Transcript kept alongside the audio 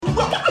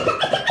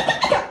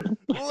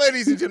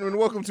Ladies and gentlemen,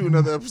 welcome to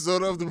another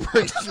episode of The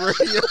Breaks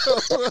Radio.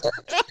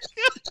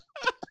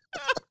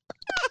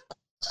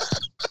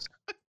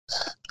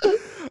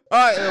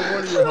 I am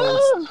one of your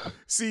hosts,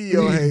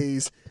 CEO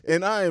Hayes,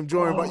 and I am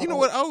joined by, you know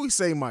what, I always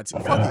say fuck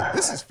it,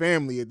 this is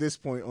family at this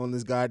point on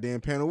this goddamn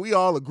panel. We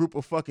all a group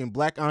of fucking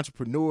black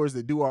entrepreneurs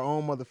that do our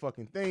own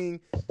motherfucking thing,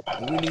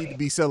 and we need to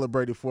be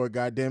celebrated for it,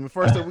 goddamn it.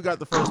 First up, we got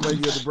the first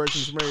lady of The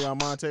Breaks, Mary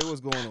Almonte.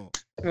 What's going on?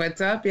 What's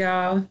up,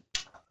 y'all?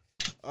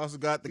 Also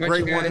got the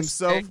great one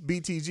himself,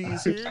 BTG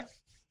is here.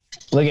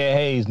 Look at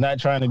Hayes not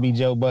trying to be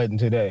Joe Budden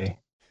today.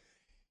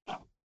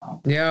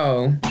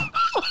 Yo.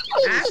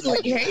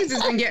 Actually, Hayes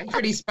has been getting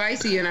pretty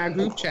spicy in our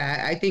group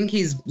chat. I think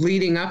he's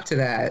leading up to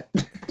that.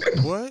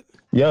 What?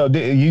 Yo,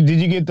 did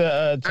you get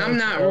the I'm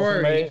not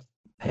worried.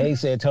 Hayes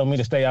said, tell me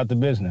to stay out the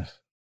business.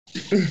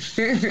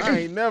 I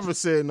ain't never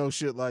said no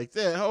shit like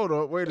that. Hold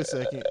up, wait a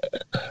second.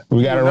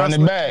 We got to run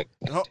it back.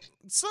 Oh,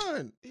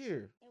 son,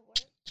 here.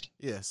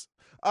 Yes.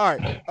 All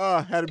right,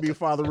 had to be a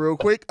father real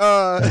quick.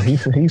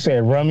 He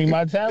said, run me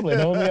my tablet,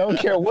 homie. I don't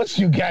care what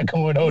you got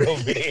going on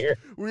over there.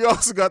 We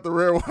also got the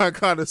rare wine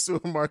connoisseur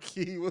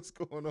Marquis. What's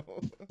going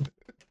on?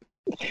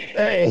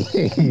 Hey,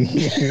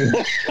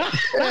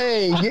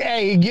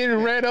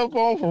 getting read up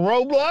on for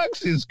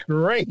Roblox is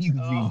crazy.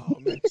 Oh,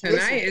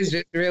 Tonight is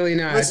just really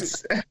nuts.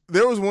 Listen,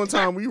 there was one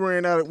time we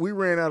ran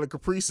out of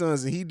Capri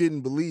Suns and he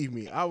didn't believe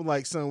me. I was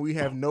like, son, we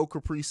have no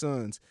Capri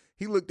Suns.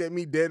 He looked at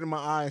me dead in my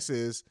eye and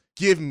says,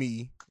 give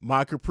me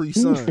my Capri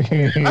Sun.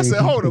 I said,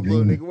 hold up,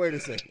 little nigga. Wait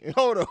a second.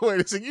 Hold up, wait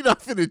a second. You're not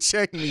finna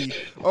check me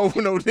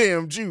over no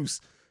damn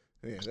juice.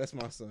 Yeah, that's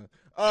my son.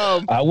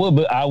 I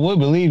would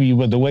believe you,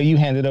 but the way you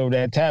handed over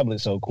that tablet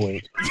so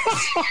quick.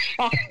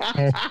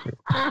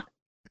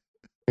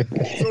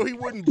 So he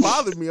wouldn't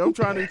bother me. I'm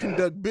trying to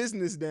conduct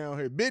business down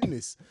here.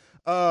 Business.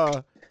 Did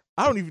I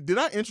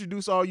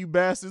introduce all you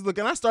bastards? Look,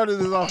 and I started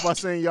this off by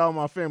saying y'all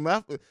my family.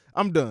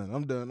 I'm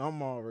done.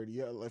 I'm already,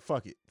 yeah, like,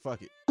 fuck it.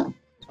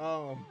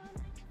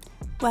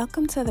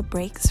 Welcome to The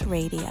Breaks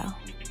Radio.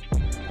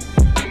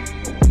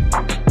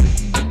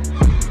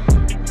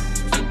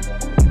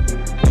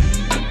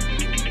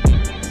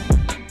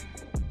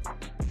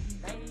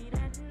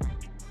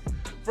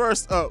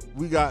 First up,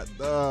 we got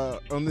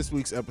on this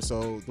week's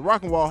episode, the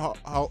Rock and Roll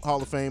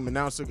Hall of Fame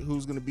announced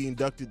who's going to be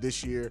inducted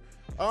this year.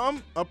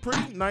 A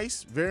pretty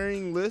nice,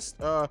 varying list,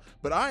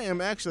 but I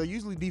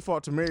usually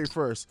default to Mary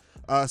first.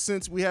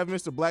 Since we have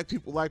Mr. Black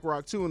People Like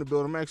Rock 2 in the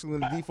building, I'm actually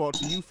going to default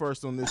to you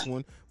first on this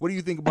one. What do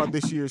you think about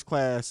this year's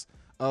class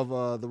of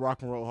the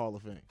Rock and Roll Hall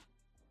of Fame?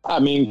 I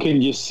mean,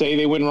 can you say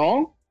they went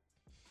wrong?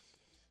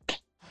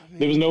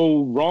 There was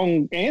no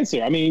wrong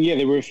answer. I mean, yeah,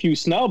 there were a few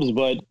snubs,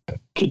 but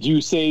could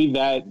you say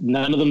that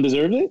none of them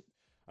deserved it?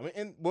 I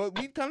mean,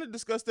 we kind of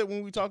discussed that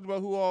when we talked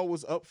about who all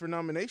was up for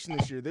nomination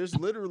this year. There's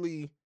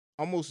literally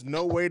almost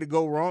no way to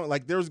go wrong.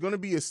 Like, there's going to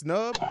be a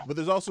snub, but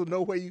there's also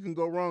no way you can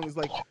go wrong. It's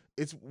like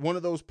it's one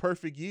of those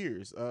perfect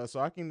years. So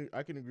I can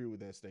agree with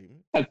that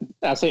statement.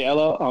 I say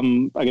LL.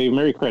 I gave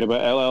Mary credit,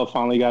 but LL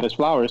finally got his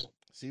flowers.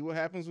 See what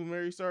happens when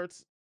Mary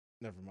starts?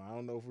 Never mind. I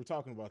don't know if we're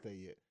talking about that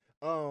yet.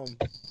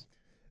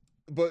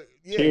 But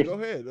yeah, cheers. Go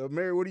ahead,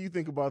 Mary. What do you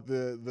think about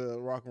the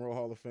Rock and Roll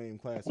Hall of Fame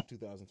class of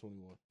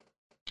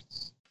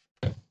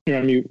 2021? You're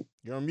on mute.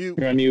 You're on mute.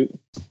 You're on mute.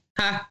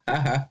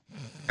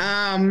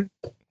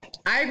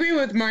 I agree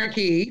with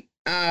Marquis.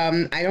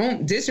 I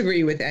don't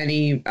disagree with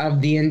any of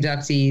the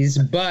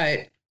inductees,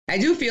 but I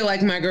do feel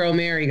like my girl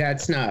Mary got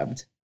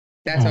snubbed.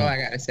 That's all I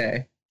gotta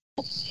say.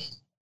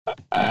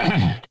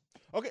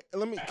 Okay,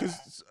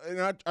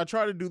 I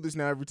try to do this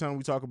now every time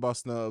we talk about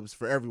snubs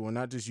for everyone,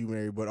 not just you,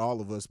 Mary, but all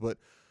of us. But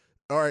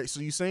all right, so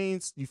you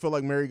saying you feel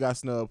like Mary got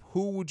snubbed.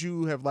 Who would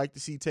you have liked to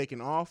see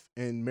taken off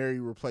and Mary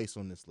replaced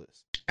on this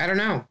list? I don't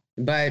know,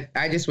 but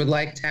I just would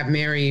like to have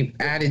Mary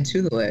added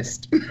to the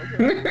list.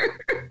 Okay.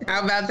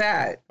 How about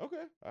that?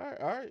 Okay,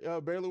 all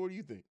right. Baylor, what do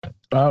you think?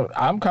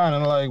 I'm kind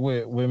of like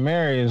with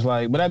Mary is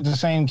like, but at the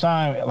same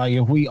time, like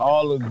if we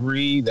all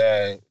agree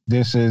that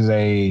this is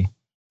a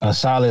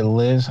solid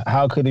list,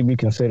 how could it be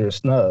considered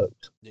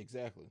snubbed?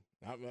 Exactly.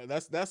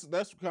 That's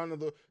kind of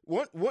the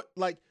what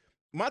like.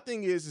 My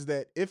thing is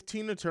that if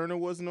Tina Turner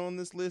wasn't on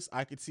this list,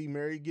 I could see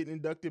Mary getting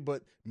inducted,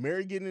 but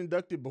Mary getting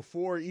inducted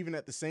before, even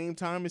at the same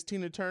time as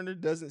Tina Turner,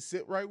 doesn't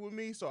sit right with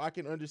me, so I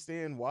can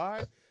understand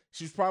why.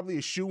 She's probably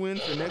a shoo-in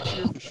for next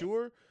year for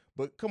sure,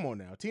 but come on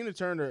now. Tina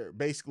Turner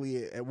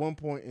basically at one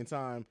point in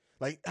time,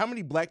 like how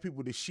many black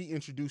people did she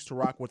introduce to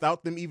rock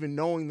without them even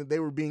knowing that they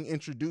were being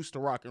introduced to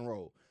rock and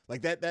roll?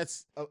 Like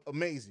that's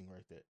amazing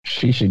right there.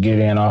 She should get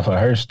in off of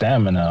her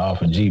stamina,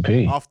 off of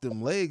GP. Off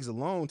them legs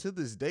alone, to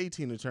this day,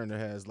 Tina Turner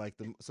has like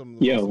some of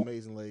the most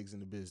amazing legs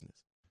in the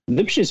business.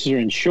 Them shits are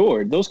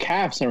insured. Those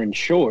calves are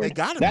insured. They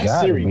gotta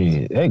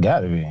be. They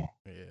gotta be.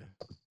 Yeah.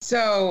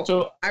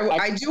 So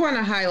I do want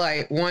to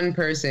highlight one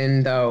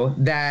person though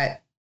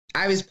that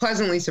I was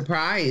pleasantly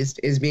surprised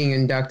is being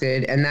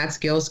inducted, and that's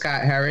Gil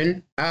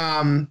Scott-Heron.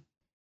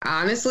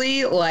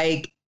 Honestly,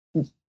 like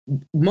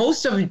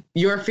most of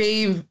your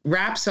fave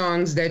rap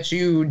songs that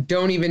you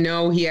don't even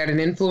know he had an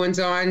influence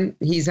on,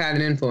 he's had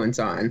an influence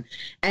on.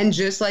 And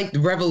just like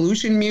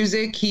revolution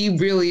music, he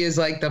really is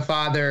like the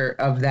father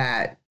of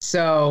that.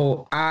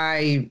 So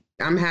I'm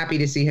happy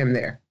to see him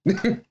there.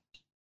 And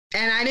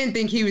I didn't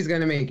think he was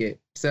going to make it.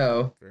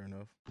 So Fair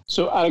enough.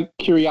 So out of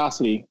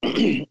curiosity,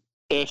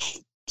 if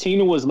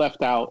Tina was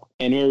left out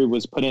and Mary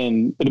was put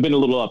in, it'd have been a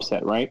little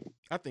upset, right?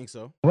 I think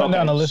so. Run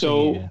down the list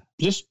so again.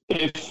 just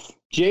if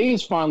Jay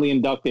is finally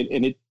inducted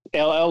and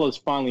LL is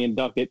finally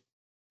inducted,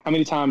 how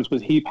many times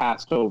was he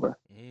passed over?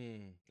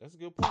 That's a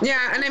good point.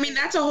 yeah, and I mean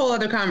that's a whole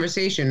other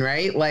conversation,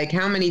 right? Like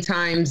how many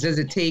times does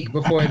it take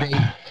before they,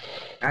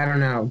 I don't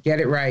know,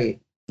 get it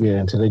right? Yeah,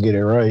 until they get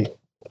it right.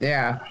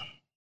 Yeah.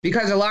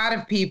 Because a lot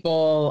of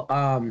people,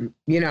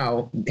 you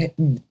know,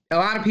 a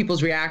lot of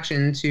people's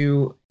reaction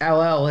to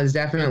LL has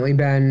definitely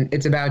been,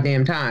 it's about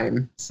damn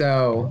time.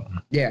 So,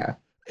 yeah.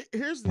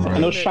 Here's the I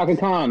thing know that- Shaka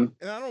Khan.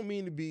 and I don't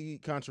mean to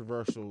be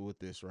controversial with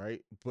this, right?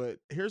 But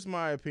here's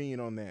my opinion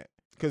on that.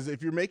 Because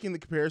if you're making the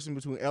comparison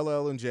between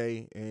LL and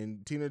Jay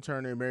and Tina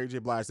Turner and Mary J.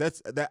 Blige,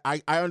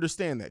 I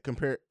understand that.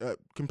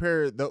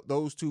 Compare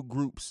those two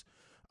groups.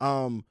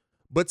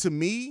 But to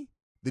me,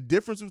 the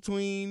difference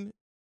between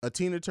a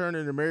Tina Turner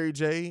and a Mary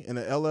J. and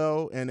a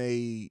LL and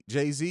a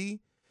Jay-Z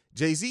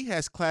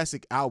has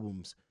classic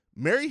albums.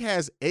 Mary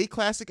has a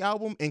classic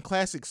album and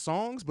classic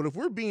songs, but if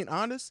we're being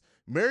honest,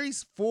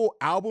 Mary's full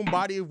album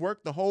body of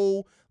work, the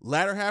whole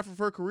latter half of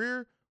her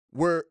career,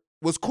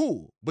 was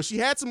cool. But she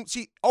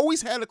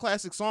always had a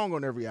classic song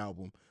on every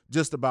album,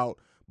 just about.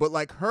 But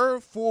like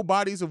her full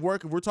bodies of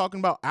work, if we're talking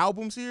about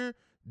albums here,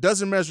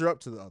 doesn't measure up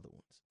to the other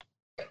ones.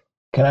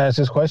 Can I ask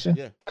this question?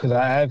 Yeah. Because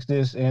I asked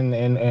this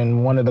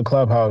in one of the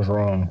clubhouse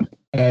rooms,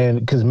 and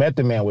because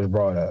Method Man was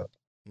brought up.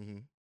 Mm-hmm.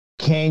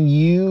 Can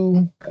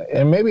you,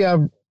 and maybe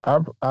I've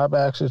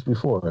asked this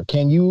before,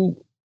 can you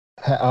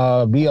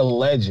be a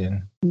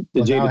legend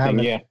The Jada thing,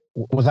 having, yeah.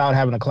 without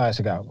having a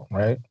classic album,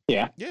 right?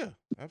 Yeah,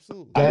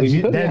 absolutely. I believe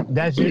you could, yeah.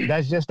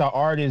 That's just the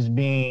artist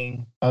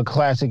being a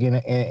classic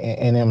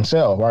in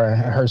himself or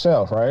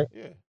herself, right?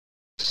 Yeah.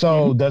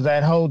 So does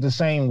that hold the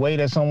same weight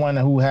as someone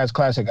who has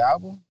classic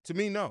album? To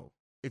me, no.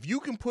 If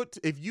you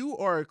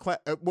are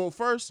well,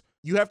 first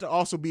you have to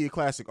also be a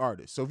classic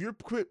artist. So if you're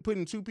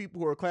putting two people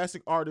who are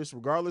classic artists,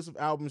 regardless of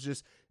albums,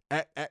 just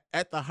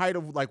at the height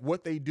of like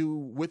what they do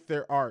with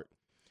their art,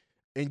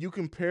 and you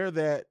compare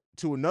that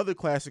to another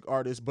classic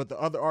artist, but the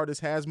other artist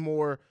has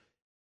more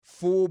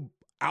full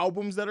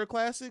albums that are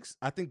classics,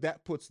 I think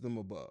that puts them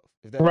above.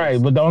 If that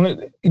Right, but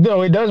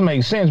it does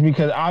make sense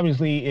because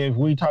obviously if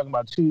we're talking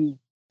about two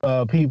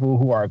people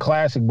who are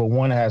classic, but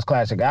one has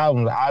classic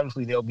albums,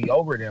 obviously they'll be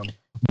over them.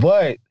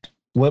 But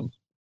the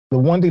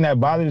one thing that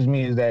bothers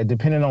me is that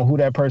depending on who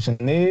that person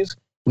is,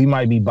 we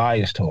might be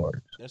biased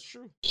towards. That's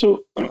true.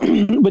 So,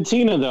 but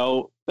Tina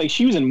though, like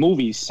she was in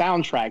movies,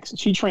 soundtracks,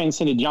 she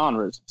transcended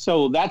genres.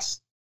 So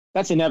that's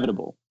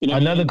inevitable. You know,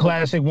 Another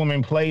classic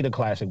woman played a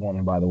classic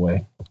woman, by the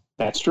way.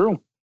 That's true.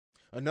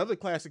 Another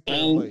classic pair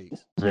of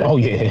legs. Oh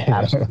yeah,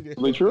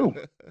 Absolutely true.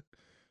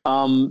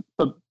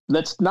 But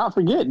let's not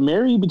forget,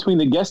 Mary, between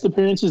the guest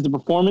appearances, the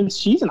performance,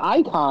 she's an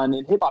icon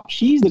in hip hop.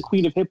 She's the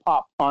queen of hip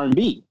hop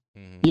R&B.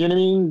 You know what I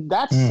mean?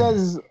 That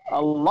says a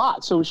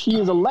lot. So she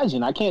is a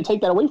legend. I can't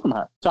take that away from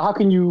her. So how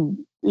can you,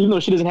 even though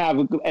she doesn't have,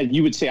 as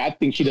you would say, I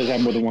think she does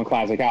have more than one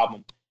classic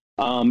album.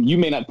 You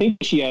may not think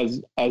she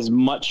has as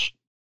much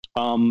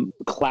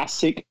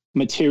classic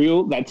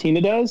material that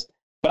Tina does,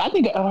 but I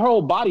think her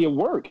whole body of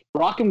work,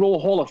 Rock and Roll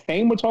Hall of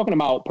Fame, we're talking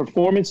about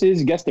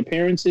performances, guest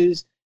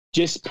appearances,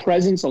 just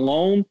presence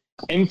alone,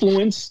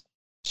 influence.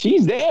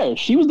 She's there.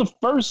 She was the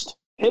first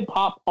hip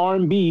hop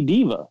R&B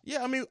diva.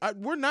 Yeah, I mean, I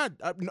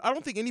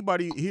don't think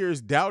anybody here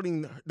is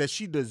doubting that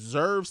she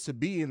deserves to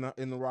be in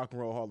the Rock and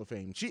Roll Hall of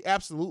Fame. She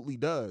absolutely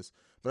does.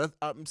 But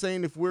I'm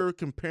saying if we're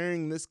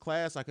comparing this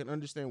class, I can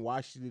understand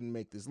why she didn't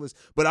make this list.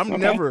 But I'm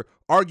never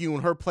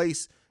arguing her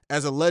place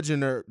as a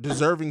legend or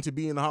deserving to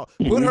be in the hall.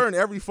 Put her in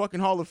every fucking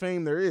Hall of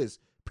Fame there is.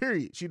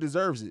 Period. She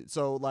deserves it.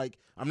 So like,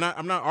 I'm not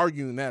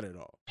arguing that at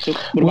all. So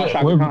what about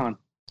Shaka Khan?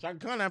 Shaka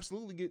Khan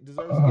absolutely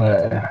deserves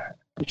to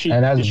get She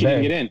And that's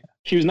didn't big. get in.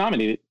 She was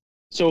nominated.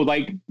 So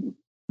like,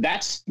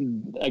 that's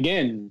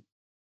again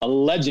a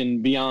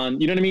legend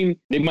beyond. You know what I mean?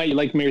 They might,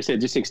 like Mary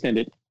said, just extend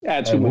it.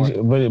 Add two more.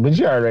 But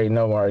you already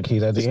know,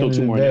 Marquise. At the Still end of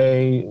two the more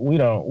day, we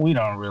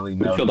don't really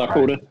know. Filled our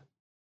quota.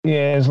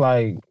 Yeah, it's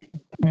like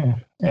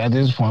at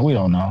this point we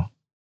don't know.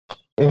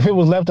 If it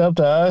was left up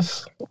to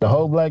us, the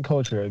whole black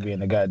culture would be in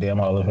the goddamn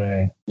Hall of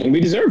Fame. And we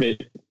deserve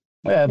it.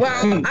 Yeah,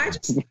 Well,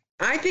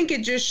 I think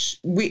it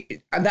just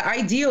the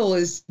ideal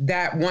is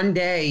that one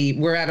day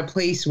we're at a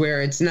place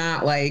where it's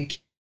not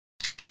like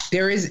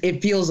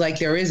it feels like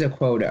there is a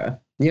quota.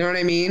 You know what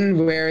I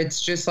mean? Where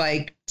it's just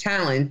like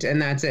talent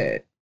and that's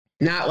it.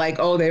 Not like,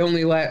 oh, they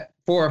only let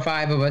 4 or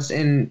 5 of us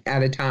in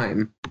at a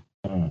time.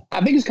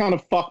 I think it's kind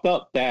of fucked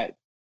up that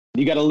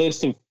you got a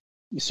list of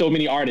so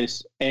many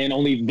artists and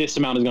only this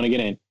amount is going to get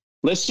in.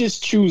 Let's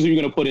just choose who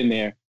you're going to put in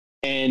there.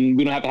 And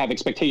we don't have to have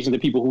expectations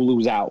of people who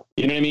lose out.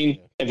 You know what I mean?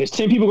 if there's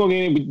 10 people going to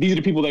get in, these are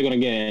the people that are going to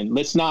get in.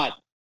 Let's not.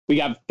 We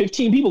got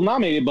 15 people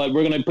nominated, but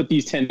we're going to put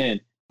these 10 in.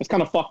 It's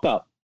kind of fucked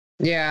up.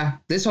 Yeah,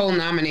 this whole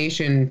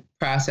nomination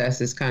process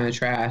is kind of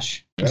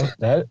trash.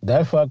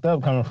 That fucked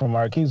up coming from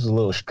Marquise is a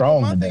little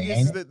strong today,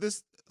 ain't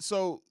it?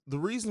 So the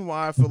reason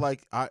why I feel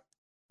like I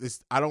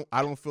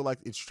don't feel like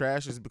it's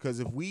trash is because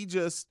if we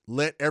just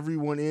let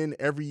everyone in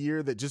every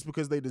year that just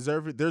because they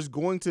deserve it, it's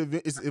going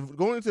to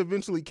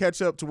eventually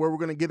catch up to where we're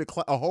going to get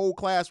a whole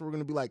class where we're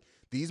going to be like,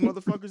 these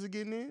motherfuckers are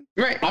getting in.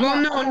 Right. Well,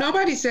 no,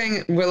 nobody's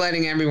saying we're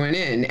letting everyone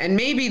in. And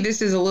maybe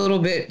this is a little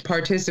bit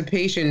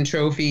participation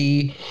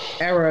trophy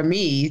era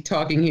me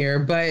talking here,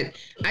 but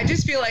I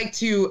just feel like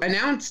to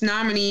announce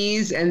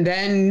nominees and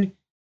then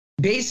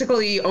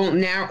basically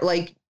now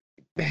like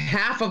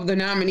half of the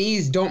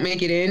nominees don't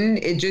make it in,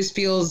 it just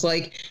feels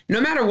like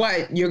no matter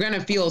what, you're going to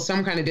feel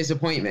some kind of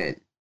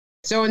disappointment.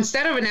 So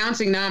instead of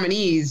announcing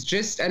nominees,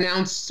 just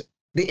announce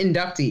the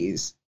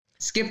inductees.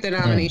 Skip the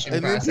nomination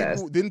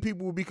process. Then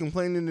people will be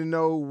complaining to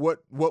know what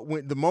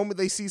went. The moment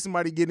they see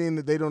somebody get in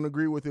that they don't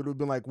agree with, it would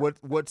be like,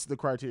 what's the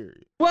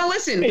criteria? Well,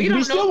 listen,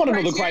 we still want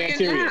to know the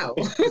criteria now.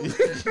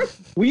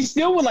 We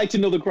still would like to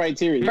know the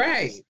criteria.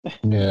 Right.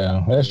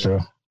 Yeah, that's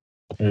true.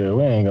 Yeah,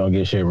 we ain't gonna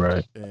get shit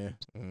right. Yeah.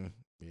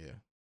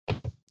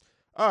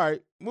 All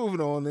right, moving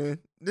on then.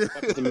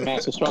 That's a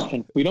mass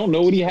destruction. We don't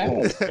know what he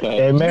has.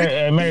 Hey,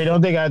 Mary,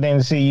 don't think I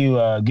didn't see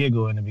you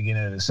giggle in the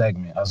beginning of the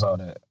segment. I saw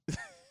that.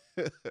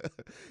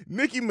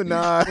 Nicki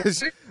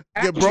Minaj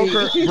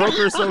broke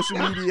her social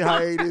media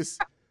hiatus,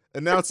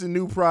 announcing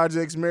new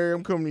projects. Mary,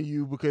 I'm coming to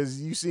you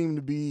because you seem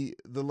to be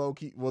the low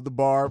key, the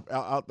barb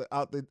out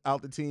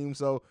the team.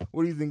 So,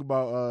 what do you think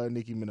about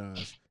Nicki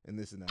Minaj and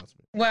this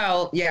announcement?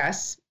 Well,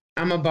 yes,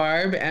 I'm a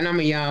barb and I'm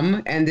a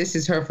yum, and this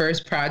is her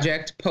first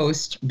project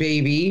post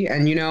baby.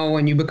 And you know,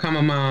 when you become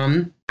a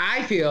mom,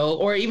 I feel,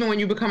 or even when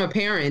you become a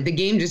parent, the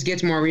game just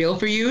gets more real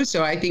for you.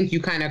 So I think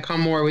you kind of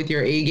come more with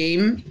your A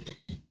game.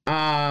 So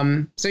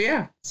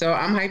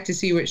I'm hyped to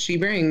see what she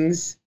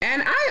brings.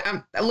 And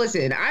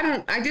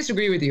I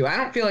disagree with you. I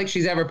don't feel like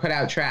she's ever put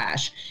out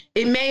trash.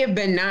 It may have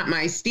been not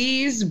my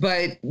steez,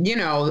 but you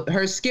know,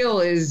 her skill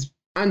is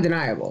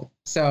undeniable.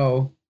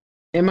 So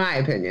in my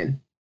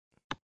opinion.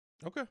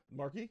 Okay,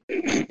 Marquis.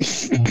 The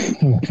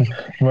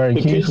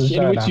pitch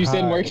in which you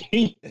said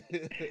Marquis.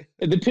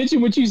 The pitch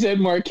in which you said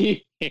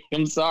Marquis.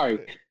 I'm sorry.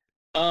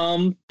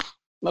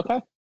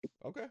 Okay.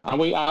 Okay. I'm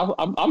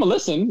a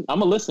listen.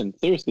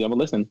 Seriously, I'm a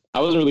listen.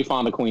 I wasn't really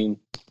fond of Queen,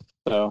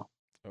 so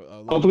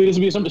hopefully this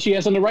will be something she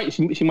has something to write.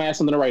 She might have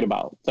something to write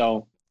about.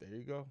 So there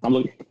you go.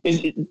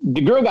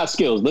 The girl got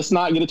skills. Let's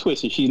not get it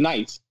twisted. She's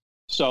nice.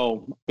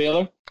 So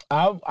Baylor,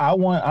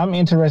 I'm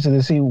interested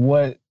to see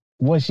what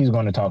she's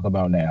going to talk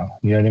about now.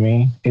 You know what I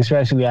mean?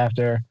 Especially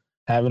after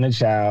having a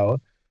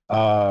child.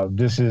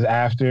 This is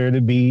after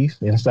the beef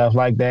and stuff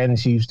like that, and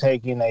she's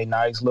taking a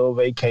nice little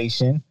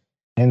vacation.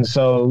 And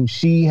so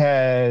she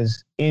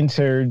has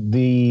entered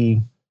the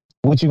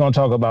what you gonna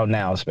talk about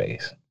now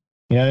space.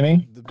 You know what I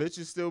mean? The bitch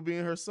is still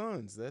being her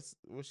sons. That's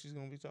what she's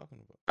gonna be talking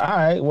about. All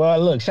right.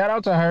 Well, look, shout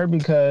out to her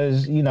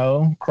because, you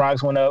know,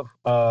 Crocs went up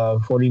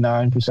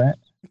 49%.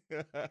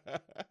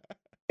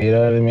 You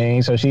know what I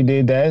mean? So she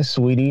did that.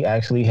 Sweetie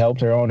actually helped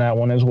her on that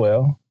one as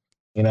well.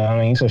 You know what I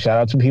mean? So shout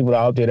out to people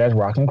out there that's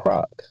rocking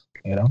Crocs,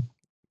 you know?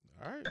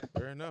 All right.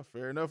 Fair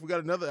enough. We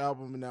got another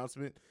album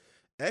announcement.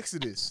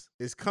 Exodus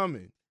is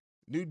coming.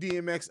 New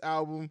DMX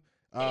album.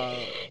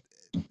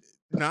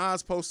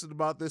 Nas posted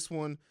about this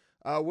one.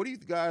 What do you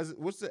guys?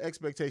 What's the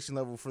expectation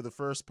level for the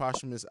first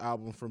posthumous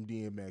album from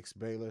DMX?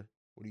 Baylor,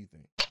 what do you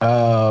think?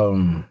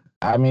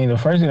 I mean, the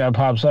first thing that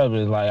pops up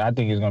is like I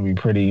think it's gonna be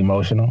pretty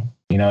emotional.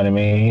 You know what I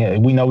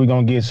mean? We know we're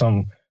gonna get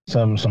some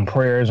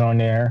prayers on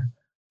there.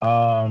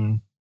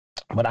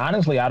 But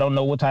honestly, I don't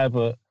know what type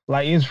of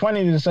like. It's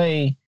funny to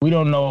say we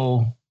don't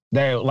know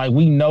that. Like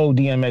we know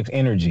DMX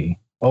energy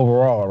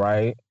overall,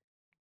 right?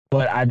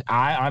 But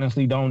I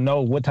honestly don't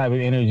know what type of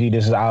energy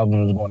this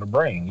album is going to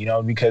bring, you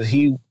know, because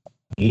he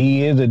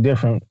was a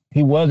different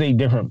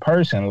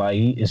person. Like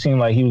it seemed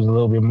like he was a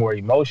little bit more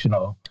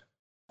emotional,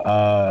 you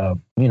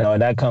know,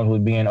 and that comes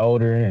with being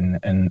older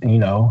and you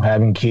know,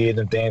 having kids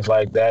and things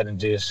like that and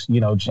just,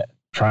 you know,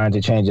 trying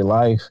to change your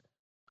life.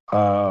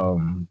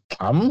 I'm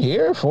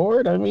here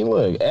for it. I mean,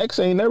 look, X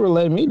ain't never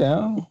let me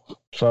down.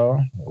 So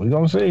we're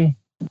going to see.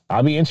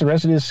 I'll be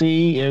interested to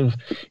see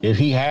if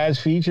he has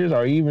features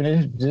or even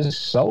if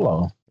just solo.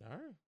 All right.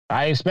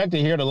 I expect to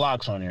hear the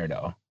Locks on there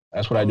though.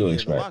 That's what I do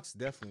expect. The Locks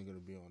definitely going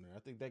to be on there. I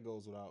think that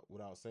goes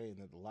without saying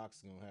that the Locks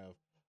is going to have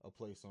a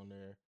place on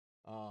there.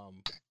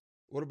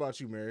 What about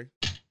you, Mary?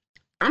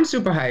 I'm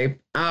super hype.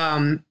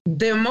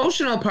 The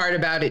emotional part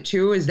about it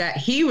too is that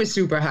he was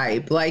super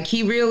hype. Like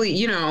he really,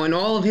 you know, in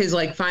all of his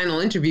like final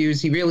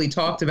interviews, he really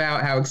talked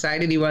about how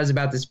excited he was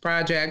about this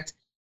project.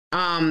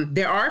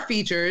 There are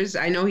features.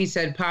 I know he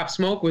said Pop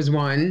Smoke was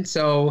one,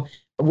 so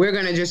we're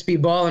gonna just be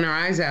bawling our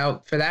eyes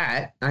out for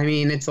that. I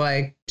mean, it's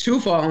like two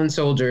fallen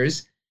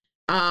soldiers.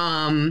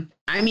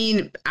 I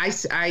mean, I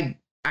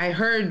I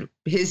heard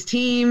his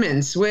team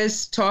and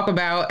Swiss talk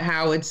about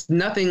how it's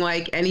nothing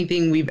like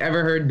anything we've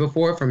ever heard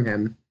before from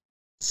him.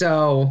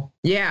 So,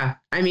 yeah,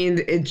 I mean,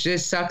 it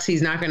just sucks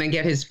he's not going to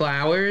get his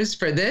flowers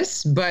for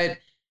this. But,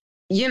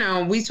 you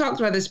know, we talked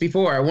about this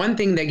before. One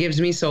thing that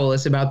gives me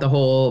solace about the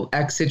whole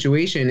X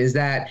situation is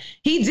that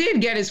he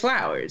did get his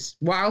flowers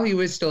while he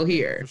was still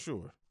here. For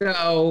sure.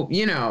 So,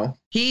 you know,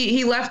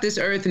 he left this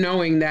earth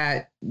knowing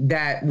that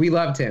we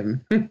loved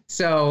him.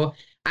 So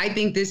I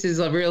think this is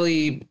a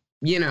really,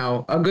 you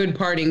know, a good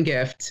parting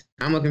gift.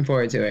 I'm looking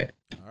forward to it.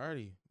 All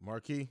righty,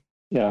 Marquis.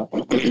 Yeah.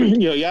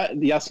 Yo,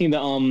 y'all seen the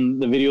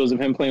videos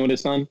of him playing with his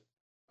son?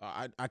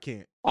 I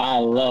can't. I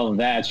love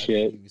that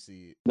shit.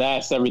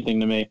 That's everything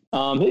to me.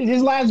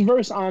 His last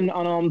verse on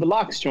the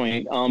Locks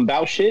joint,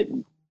 Bout Shit,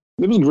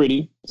 it was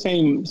gritty.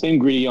 Same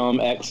gritty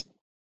X.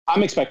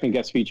 I'm expecting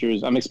guest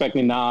features. I'm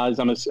expecting Nas.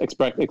 I'm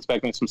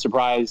expecting some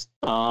surprise.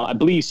 I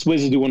believe Swizz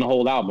is doing the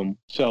whole album,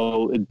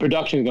 so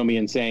production is gonna be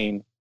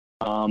insane.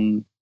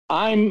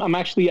 I'm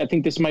actually, I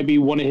think this might be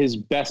one of his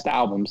best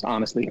albums,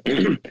 honestly.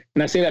 And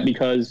I say that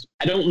because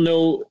I don't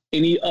know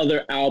any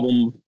other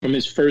album from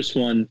his first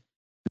one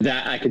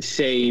that I could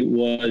say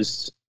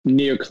was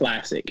near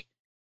classic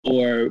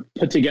or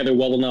put together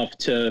well enough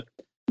to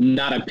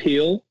not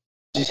appeal.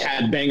 Just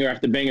had banger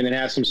after banger, then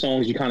have some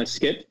songs you kind of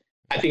skipped.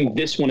 I think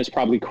this one is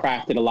probably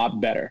crafted a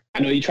lot better. I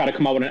know he tried to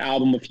come out with an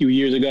album a few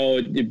years ago.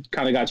 It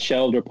kind of got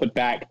shelved or put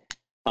back.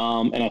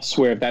 And I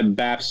swear if that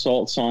Bath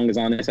Salt song is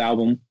on this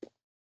album,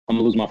 I'm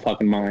gonna lose my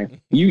fucking mind.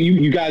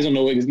 You guys don't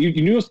know it.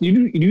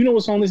 You know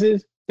what song this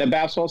is? That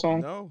Bath Salt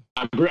song? No.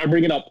 I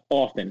bring it up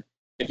often.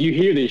 If you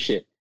hear this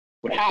shit,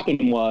 what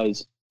happened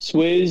was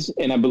Swizz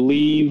and I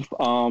believe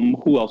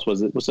who else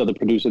was it? What's the other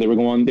producer? They were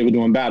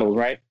doing battles,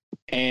 right?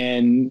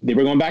 And they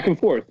were going back and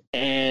forth.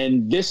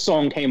 And this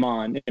song came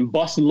on, and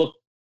Bust looked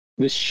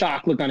this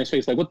shock look on his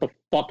face, like, what the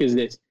fuck is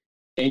this?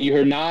 And you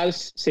heard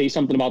Nas say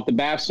something about the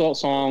Bath Salt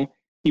song.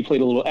 He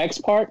played a little X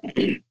part,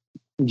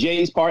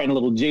 Jay's part, and a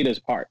little Jada's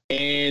part.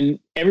 And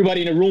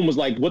everybody in the room was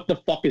like, what the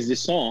fuck is this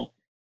song?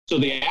 So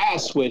they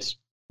asked Swizz,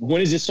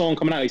 when is this song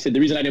coming out? He said,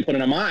 the reason I didn't put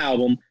it on my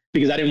album,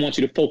 because I didn't want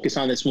you to focus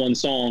on this one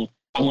song.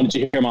 I wanted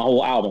you to hear my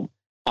whole album.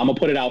 I'm going to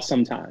put it out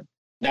sometime.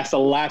 That's the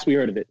last we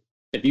heard of it.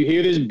 If you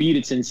hear this beat,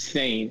 it's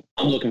insane.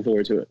 I'm looking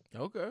forward to it.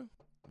 Okay.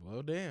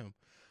 Well, damn.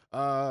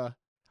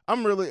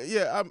 I'm really,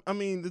 yeah, I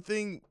mean, the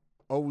thing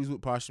always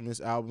with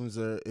posthumous albums,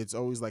 it's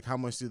always like, how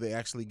much do they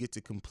actually get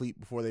to complete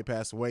before they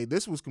pass away?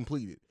 This was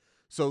completed.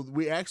 So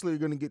we actually are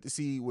going to get to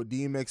see what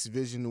DMX's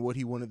vision and what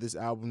he wanted this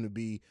album to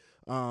be.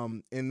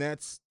 And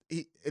it's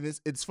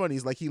funny.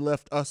 It's like he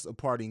left us a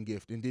parting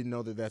gift and didn't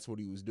know that that's what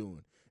he was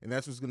doing. And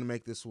that's what's going to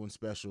make this one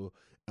special.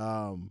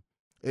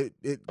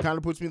 It kind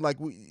of puts me like,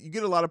 you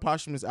get a lot of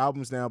posthumous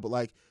albums now, but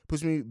like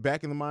puts me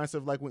back in the mindset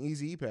of like when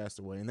Eazy-E passed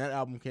away and that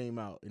album came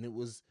out and it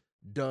was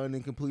done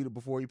and completed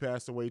before he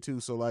passed away too.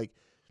 So like,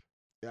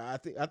 I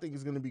think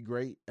it's going to be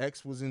great.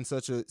 X was in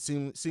such a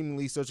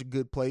seemingly such a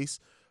good place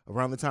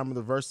around the time of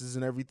the verses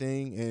and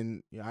everything.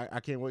 And I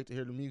can't wait to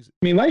hear the music.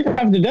 I mean, Life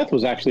After Death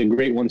was actually a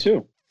great one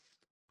too.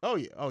 Oh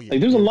yeah.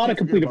 Like there's a lot of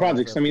completed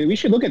projects. I mean, we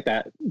should look at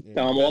that.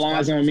 Yeah, All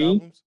Eyes on Me.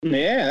 Albums.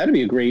 Yeah, that'd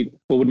be a great.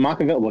 But with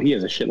Machiavelli, well, he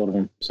has a shitload of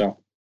them. So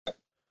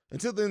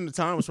Until the End of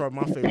Time was probably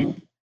my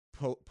favorite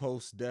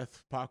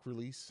post-death Pac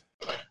release.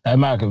 That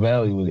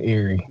Machiavelli was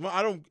eerie.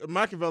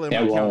 Machiavelli.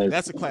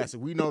 That's a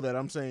classic. We know that.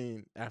 I'm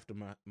saying after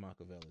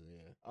Machiavelli.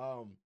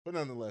 Yeah. But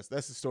nonetheless,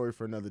 that's a story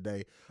for another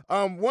day.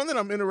 One that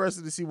I'm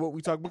interested to see what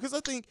we talk, because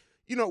I think,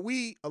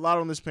 we a lot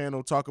on this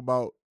panel talk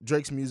about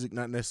Drake's music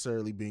not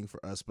necessarily being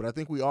for us, but I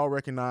think we all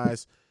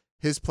recognize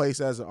his place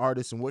as an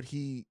artist and what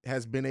he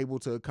has been able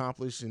to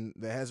accomplish and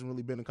that hasn't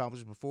really been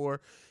accomplished before.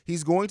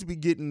 He's going to be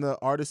getting the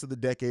Artist of the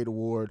Decade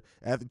award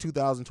at the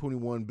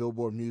 2021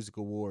 Billboard Music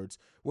Awards.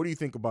 What do you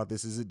think about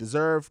this? Is it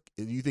deserved?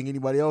 Do you think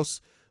anybody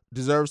else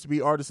deserves to be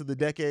Artist of the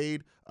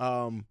Decade?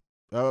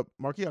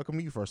 Marquis, I'll come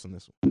to you first on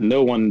this one.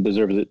 No one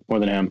deserves it more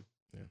than him.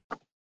 Yeah.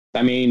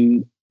 I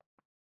mean,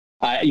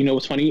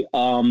 what's funny?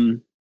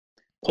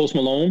 Post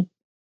Malone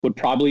would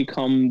probably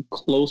come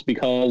close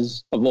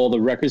because of all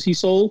the records he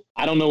sold.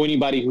 I don't know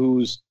anybody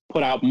who's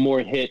put out more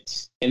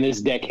hits in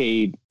this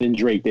decade than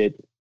Drake did.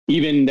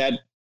 Even that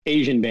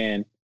Asian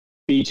band,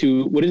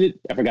 B2, what is it?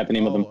 I forgot the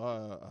name of them.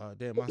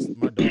 Damn,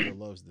 my daughter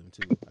loves them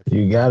too.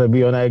 You gotta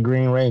be on that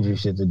Green Ranger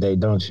shit today,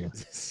 don't you?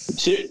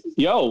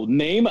 Yo,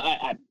 name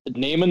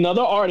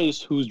another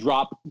artist who's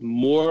dropped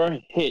more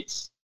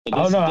hits in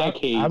this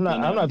decade. I'm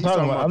not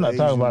talking about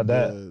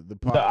that.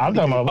 I'm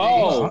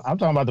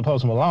talking about the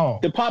Post Malone.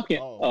 The Pop Can.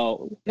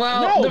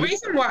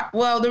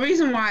 The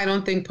reason why I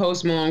don't think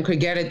Post Malone could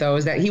get it though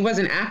is that he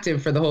wasn't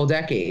active for the whole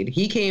decade.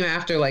 He came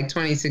after like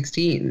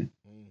 2016.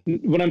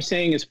 What I'm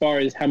saying as far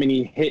as how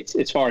many hits,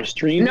 as far as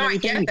streams. No, I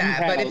get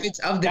that, but if it's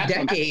of the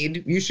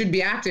decade, you should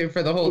be active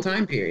for the whole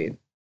time period.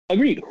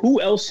 Agreed. Who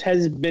else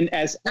has been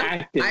as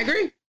active? I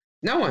agree.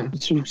 No one.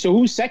 So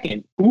who's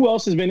second? Who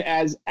else has been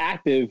as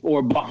active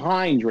or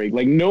behind Drake?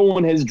 Like no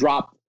one has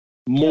dropped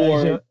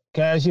more.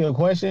 Can I ask you a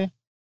question?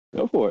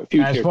 Go for it.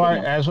 Future. As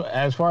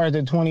far as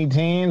the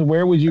 2010s,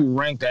 where would you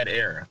rank that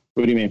era?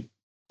 What do you mean?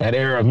 That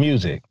era of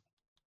music.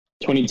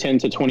 2010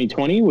 to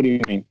 2020? What do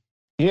you mean?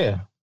 Yeah.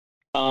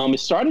 It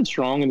started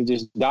strong and it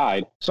just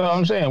died. So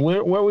I'm saying,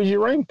 where would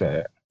you rank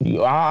that?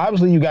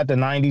 Obviously, you got the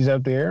 90s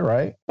up there,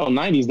 right? Oh,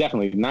 90s,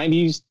 definitely.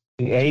 90s,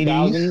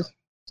 80s,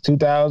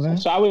 2000s.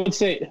 So I would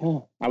say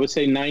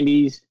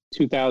 90s,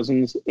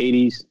 2000s,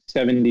 80s,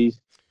 70s.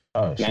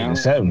 Oh, shit, the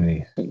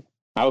 70s.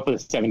 I would put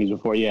the 70s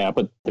before, yeah. I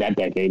put that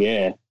decade,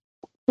 yeah.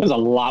 There's a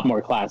lot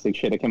more classic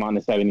shit that came out in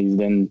the 70s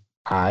than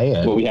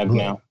what we have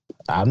now.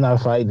 I'm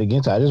not fighting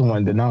against it. I just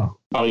wanted to know.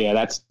 Oh, yeah,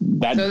 that's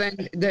that.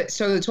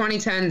 So the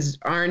 2010s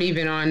aren't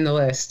even on the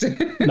list.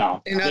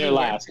 No, they're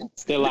last.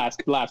 They're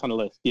last on the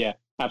list. Yeah,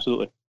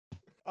 absolutely.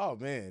 Oh,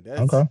 man.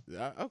 That's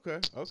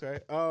okay.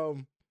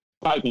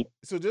 Fight me.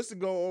 So just to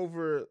go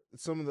over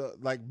some of the,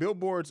 like,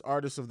 Billboard's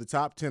artists of the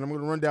top 10, I'm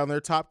going to run down their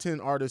top 10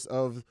 artists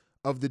of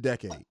the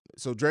decade.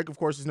 So Drake, of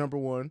course, is number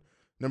 1.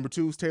 Number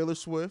 2 is Taylor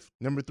Swift.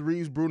 Number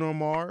 3 is Bruno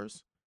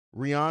Mars,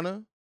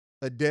 Rihanna,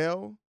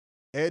 Adele,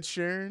 Ed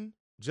Sheeran,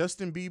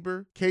 Justin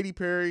Bieber, Katy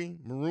Perry,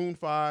 Maroon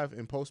 5,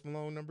 and Post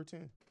Malone, number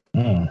 10.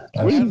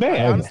 Where's Bey?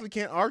 I honestly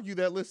can't argue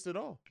that list at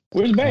all.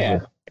 Where's Bey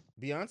at?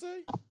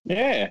 Beyonce?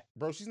 Yeah.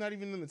 Bro, she's not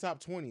even in the top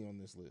 20 on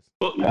this list.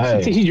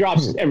 Well, she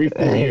drops every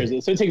 4 years,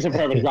 so it takes her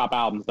forever to drop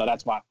albums, so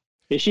that's why.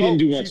 Yeah, she didn't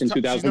do much in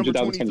 2000,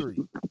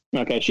 2010.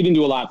 Okay, she didn't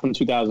do a lot from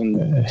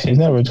 2000. She's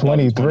number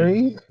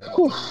 23?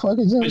 Who the fuck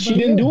is that? But she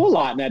didn't do a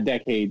lot in that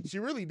decade. She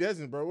really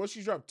doesn't, bro. Well,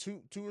 she dropped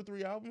two or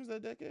three albums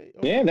that decade?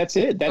 Okay. Yeah, that's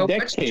it. That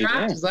decade.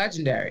 What is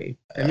legendary.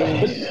 I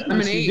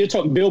mean, you're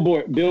talking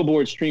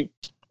Billboard stream.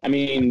 I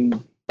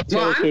mean,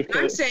 well,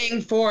 I'm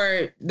saying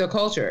for the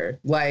culture.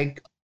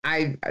 Like,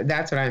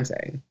 that's what I'm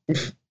saying.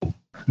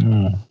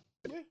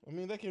 Yeah, I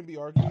mean, that can be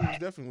argued. It was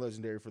definitely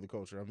legendary for the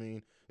culture. I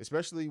mean,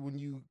 especially when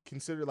you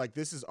consider, like,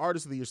 this is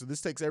Artist of the Year, so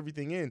this takes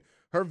everything in.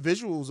 Her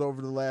visuals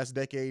over the last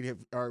decade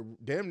are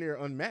damn near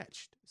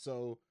unmatched.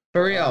 So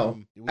for real.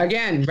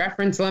 Again,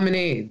 reference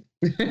Lemonade.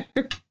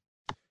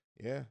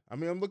 Yeah. I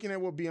mean, I'm looking at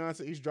what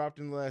Beyonce's dropped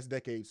in the last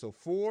decade. So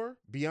 4,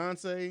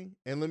 Beyonce,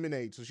 and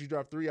Lemonade. So she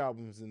dropped 3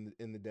 albums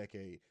in the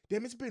decade.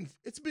 Damn, it's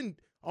been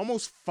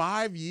almost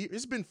 5 years.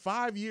 It's been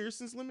 5 years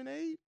since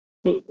Lemonade.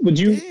 Would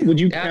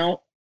you count?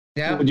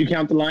 Yeah. Would you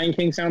count the Lion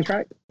King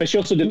soundtrack? But she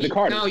also did the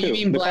Carter. No, you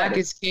mean Black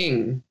is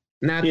King,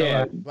 not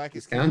the Black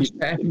is King.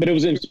 But it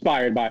was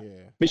inspired by. Yeah.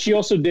 But she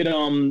also did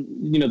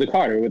the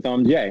Carter with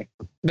Jay.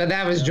 But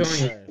that was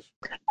joint.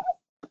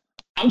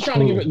 I'm trying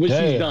to give it what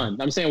she's done.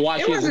 I'm saying why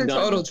she hasn't done.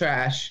 It wasn't total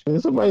trash.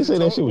 Did somebody say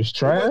that shit was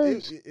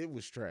trash? It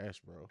was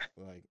trash, bro.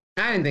 Like,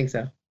 I didn't think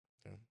so.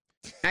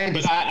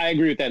 But I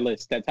agree with that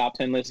list, that top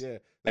 10 list. Yeah.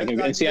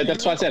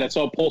 That's why I said I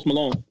saw Post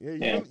Malone.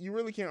 Yeah, you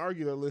really can't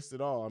argue that list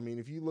at all. I mean,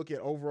 if you look at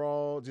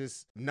overall,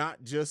 just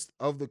not just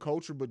of the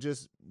culture, but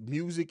just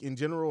music in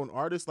general and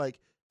artists, like,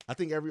 I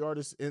think every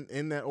artist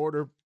in that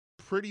order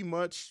pretty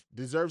much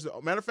deserves it.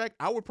 Matter of fact,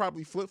 I would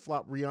probably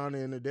flip-flop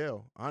Rihanna and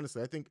Adele.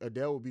 Honestly, I think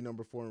Adele would be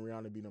number 4 and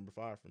Rihanna would be number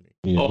 5 for me.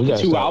 Yeah,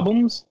 2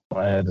 albums?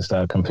 I had to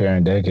start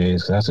comparing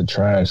decades. That's a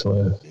trash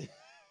list.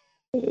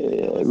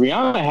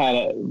 Rihanna had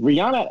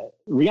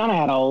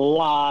a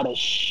lot of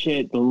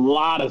shit, a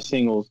lot of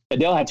singles.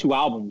 Adele had 2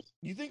 albums.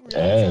 You think Rihanna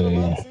had a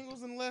lot of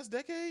singles in the last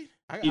decade?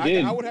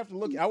 I would have to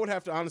look. I would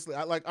have to honestly.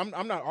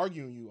 I'm not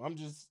arguing you. I'm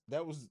just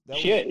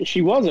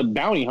She was a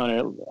bounty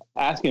hunter,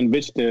 asking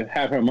bitch to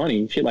have her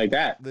money, shit like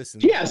that. Listen,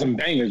 she had some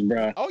bangers,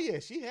 bro. Oh yeah,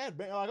 she had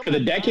for the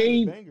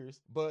decade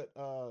bangers. But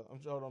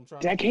I'm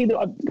trying. Decade.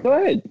 Go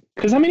ahead.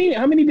 Because how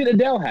many did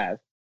Adele have?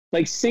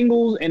 Like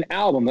singles and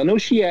albums. I know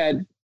she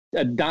had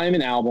a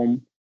diamond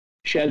album.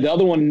 She had the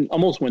other one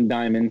almost went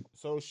diamond.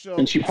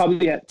 And she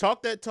probably had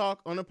Talk That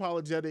Talk,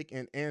 Unapologetic,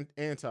 and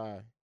Anti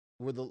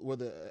were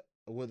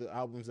the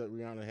albums that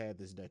Rihanna had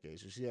this decade.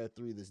 So she had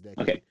 3 this decade.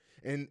 Okay.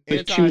 And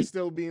Anti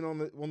still being on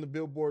the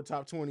Billboard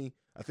top 20,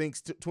 I think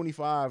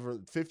 25 or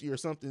 50 or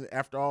something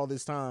after all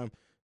this time.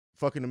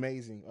 Fucking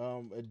amazing.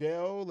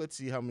 Adele, let's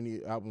see how many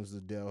albums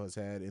Adele has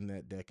had in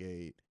that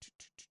decade.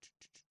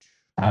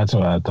 That's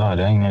what I thought.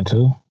 Ain't that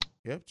 2?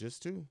 Yep,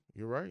 just 2.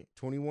 You're right.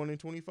 21 and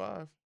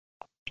 25.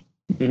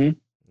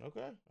 Mm-hmm.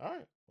 Okay. All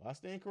right. Well, I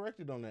stand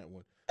corrected on that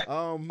one.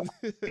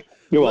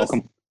 You're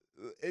welcome.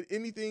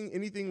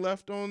 Anything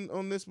left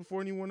on this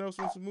before anyone else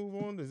wants to move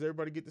on? Did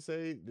everybody get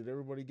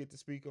to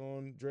speak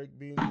on Drake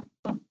being?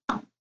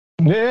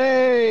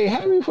 Hey,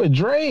 happy for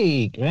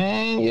Drake,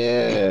 man.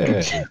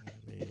 Yeah.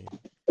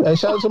 Hey,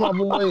 shout out to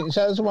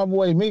my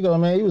boy Miko,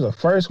 man. He was the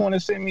first one to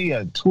send me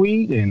a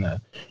tweet in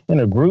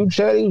a group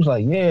chat. He was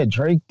like, "Yeah,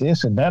 Drake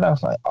this and that." I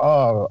was like,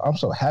 "Oh, I'm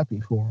so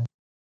happy for him."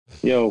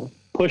 Yo,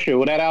 Pusha,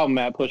 with that album,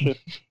 Matt Pusha.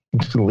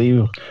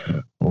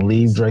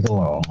 leave Drake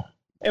alone.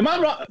 Am I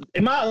wrong?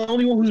 Am I the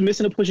only one who's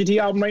missing a Pusha T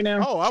album right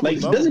now? Oh, I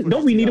would love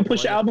don't we need a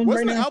Pusha album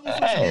right now? Wasn't the album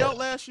supposed to be out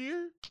last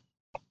year?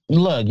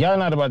 Look, y'all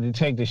not about to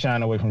take the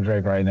shine away from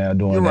Drake right now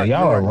doing that.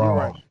 Y'all are wrong.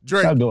 Right.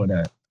 Drake, stop doing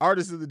that.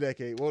 Artist of the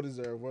decade, well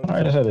deserved.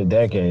 Artist of the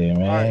decade,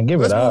 man. Right,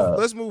 give it up.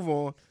 Let's move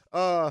on.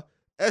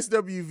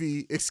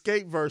 SWV,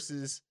 Escape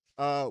versus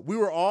We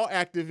were all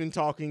active in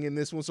talking in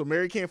this one, so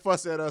Mary can't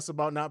fuss at us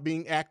about not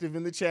being active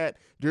in the chat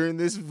during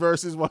this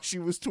versus while she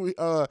was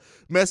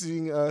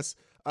messaging us.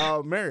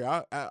 Mary,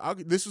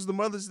 this was the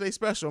Mother's Day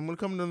special. I'm gonna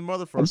come to the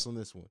mother first on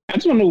this one. I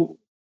just want to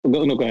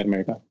go ahead,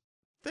 Mary.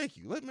 Thank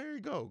you. Let Mary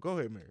go. Go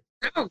ahead, Mary.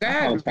 Oh, go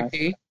ahead,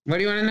 Ricky. What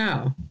do you want to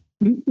know?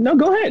 No,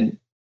 go ahead.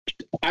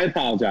 I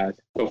apologize.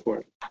 Go for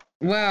it.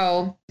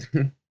 Well,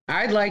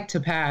 I'd like to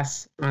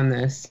pass on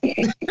this.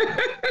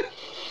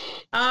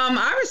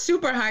 I was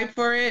super hyped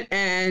for it,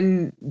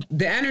 and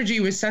the energy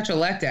was such a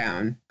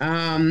letdown.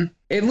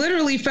 It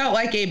literally felt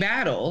like a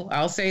battle.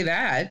 I'll say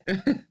that.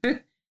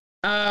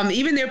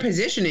 Even their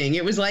positioning,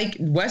 it was like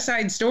West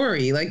Side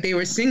Story. Like they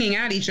were singing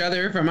at each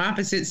other from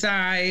opposite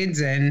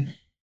sides, and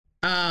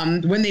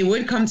when they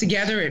would come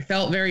together, it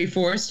felt very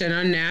forced and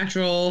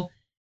unnatural.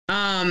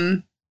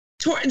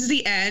 Towards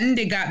the end,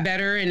 it got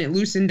better and it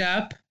loosened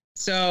up.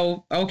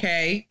 So,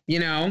 okay,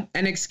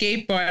 and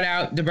Xscape brought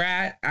out Da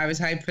Brat. I was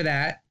hyped for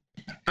that.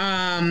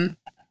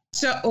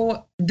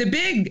 So the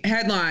big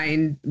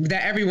headline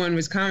that everyone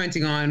was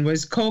commenting on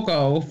was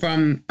Coco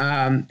from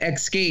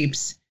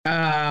Xscape's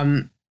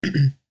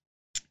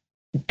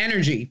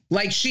energy.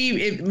 Like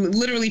it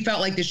literally felt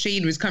like the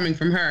shade was coming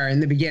from her in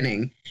the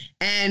beginning.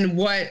 And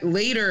what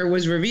later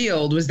was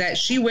revealed was that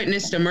she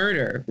witnessed a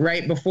murder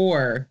right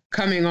before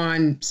coming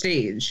on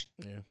stage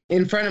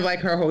in front of like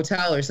her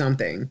hotel or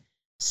something.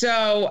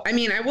 So, I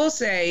mean, I will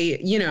say,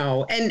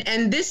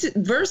 and this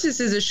Versus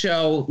is a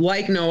show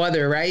like no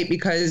other, right?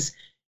 Because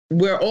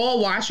we're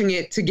all watching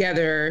it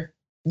together,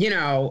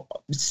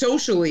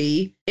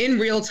 socially in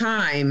real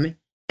time.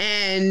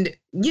 And,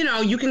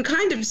 you can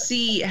kind of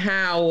see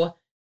how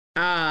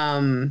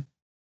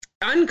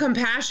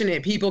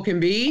uncompassionate people can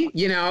be,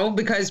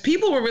 because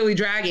people were really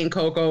dragging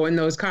Coco in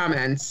those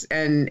comments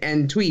and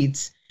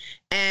tweets.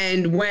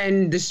 And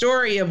when the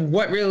story of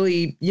what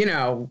really,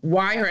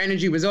 why her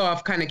energy was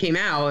off kind of came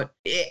out,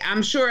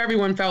 I'm sure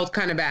everyone felt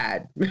kind of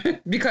bad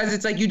because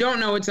it's like you don't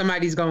know what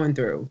somebody's going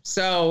through.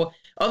 So,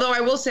 although I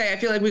will say, I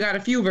feel like we got a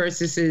few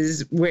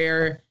versuses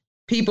where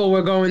people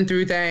were going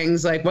through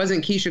things like,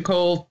 wasn't Keisha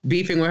Cole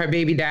beefing with her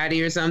baby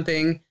daddy or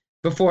something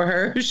before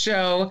her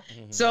show?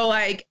 Mm-hmm. So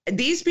like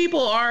these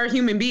people are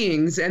human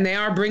beings and they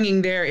are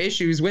bringing their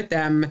issues with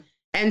them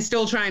and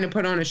still trying to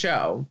put on a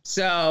show.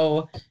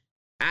 So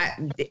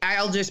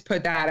I'll just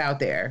put that out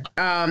there.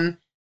 I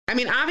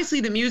mean,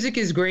 obviously the music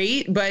is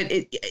great, but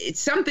it's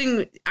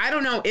something, I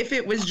don't know if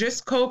it was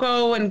just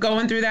Coco and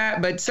going through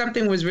that, but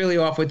something was really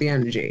off with the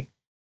energy.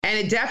 And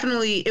it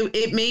definitely,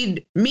 it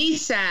made me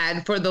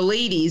sad for the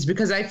ladies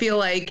because I feel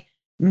like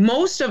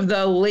most of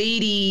the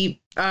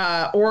lady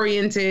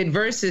oriented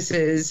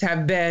versuses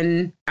have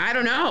been, I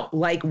don't know,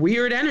 like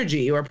weird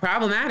energy or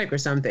problematic or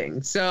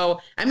something. So,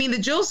 I mean, the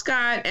Jill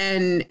Scott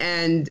and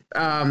Erykah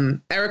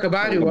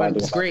Badu one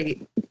was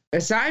great.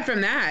 Aside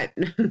from that,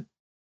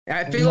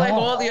 I feel like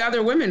all the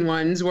other women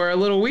ones were a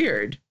little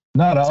weird.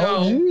 No,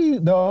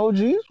 the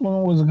OGs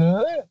one was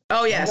good.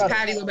 Oh yes,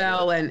 Patti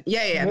LaBelle and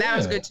that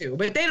was good too.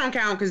 But they don't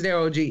count because they're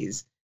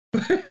OGs.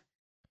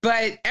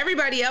 But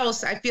everybody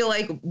else, I feel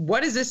like,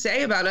 what does this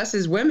say about us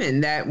as women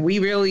that we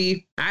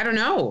really, I don't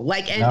know,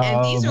 like,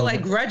 and these are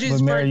like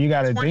grudges. But Mary, you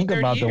got to think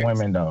about the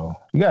women though.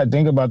 You got to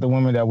think about the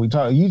women that we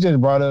talk. You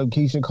just brought up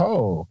Keisha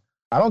Cole.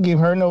 I don't give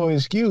her no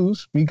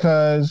excuse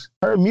because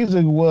her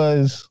music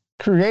was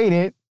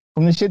created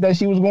from the shit that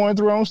she was going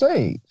through on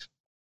stage.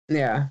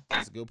 Yeah,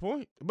 that's a good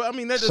point. But I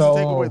mean, that doesn't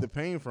take away the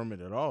pain from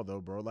it at all, though,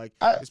 bro. Like,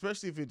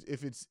 especially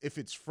if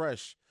it's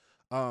fresh.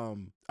 I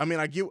mean,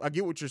 I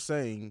get what you're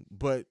saying,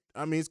 but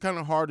I mean, it's kind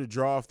of hard to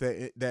draw off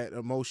that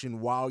emotion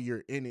while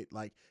you're in it.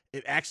 Like,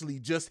 it actually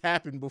just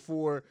happened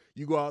before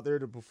you go out there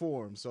to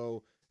perform.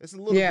 So it's a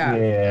little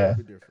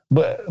bit different.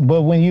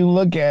 But when you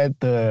look at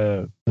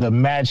the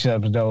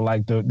matchups though,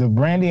 like the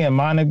Brandy and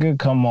Monica,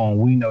 come on,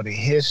 we know the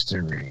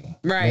history,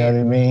 right? You know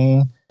what I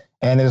mean?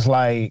 And it's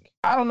like,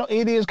 I don't know,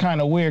 it is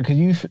kind of weird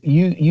because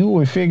you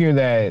would figure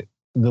that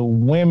the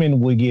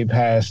women would get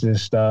past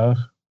this stuff.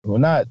 Well,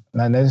 not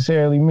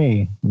necessarily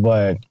me,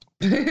 but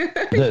the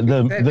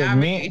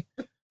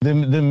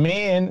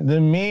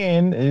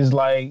men is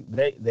like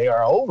they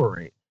are over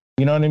it.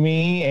 You know what I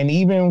mean? And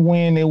even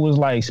when it was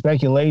like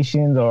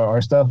speculations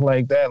or stuff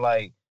like that,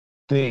 like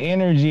the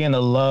energy and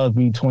the love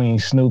between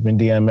Snoop and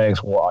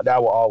DMX, that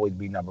will always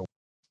be number one.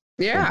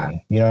 Yeah.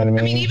 You know what I mean?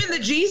 I mean, even the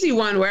Jeezy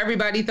one where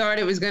everybody thought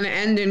it was going to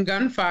end in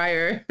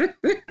gunfire.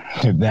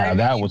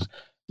 That was...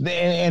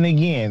 And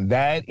again,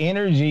 that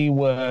energy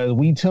was,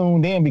 we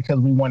tuned in because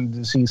we wanted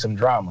to see some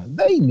drama.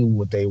 They knew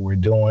what they were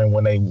doing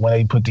when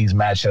they put these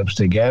matchups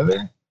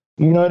together.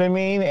 You know what I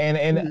mean?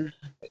 And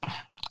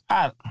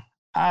I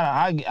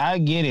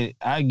get it,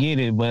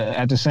 but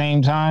at the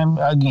same time,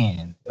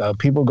 again,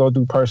 people go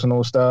through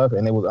personal stuff,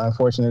 and it was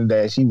unfortunate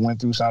that she went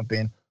through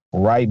something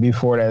right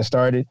before that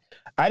started.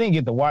 I didn't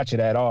get to watch it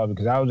at all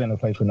because I was in a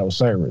place with no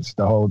service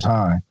the whole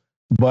time.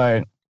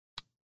 But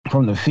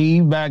from the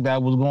feedback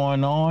that was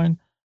going on,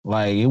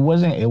 like it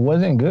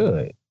wasn't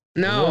good.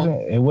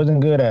 No, it wasn't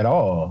good at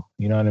all.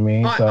 You know what I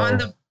mean?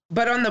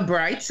 But on the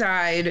bright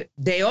side,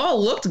 they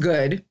all looked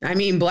good. I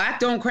mean, black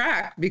don't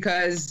crack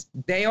because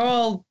they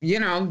all,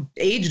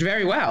 aged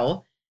very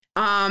well.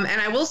 And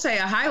I will say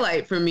a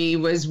highlight for me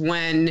was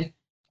when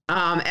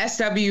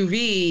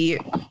SWV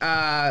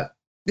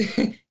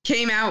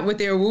came out with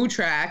their Woo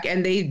track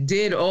and they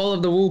did all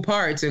of the Woo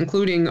parts,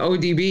 including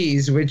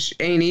ODBs, which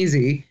ain't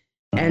easy.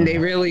 And they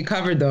really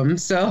covered them.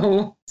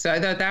 So I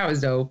thought that was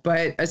dope.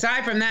 But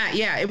aside from that,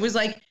 yeah, it was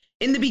like,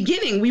 in the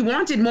beginning, we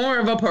wanted more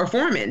of a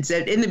performance.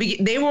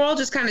 They were all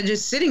just kind of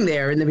just sitting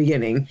there in the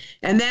beginning.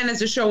 And then as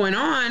the show went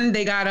on,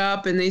 they got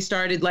up and they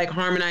started like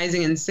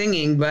harmonizing and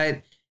singing.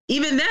 But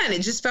even then,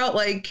 it just felt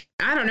like,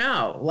 I don't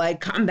know, like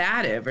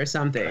combative or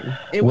something.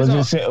 Was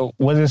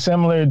it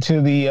similar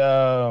to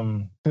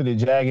the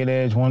Jagged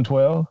Edge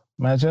 112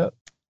 matchup?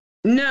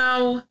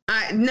 No,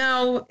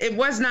 it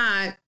was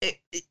not.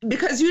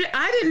 Because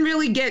I didn't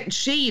really get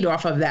shade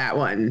off of that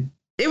one.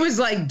 It was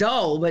like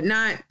dull, but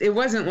it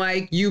wasn't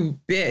like you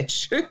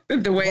bitch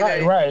the way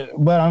that. Right.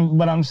 But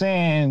I'm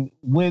saying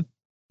with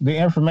the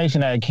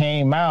information that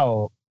came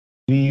out,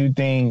 do you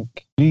think,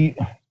 is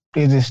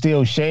it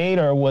still shade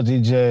or was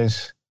it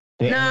just?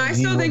 No, I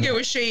still think it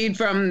was shade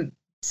from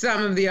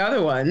some of the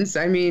other ones.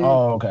 I mean.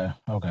 Oh, okay.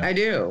 I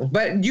do.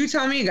 But you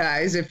tell me,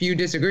 guys, if you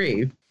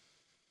disagree.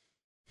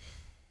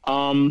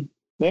 Yeah.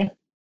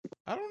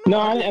 I don't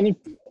know.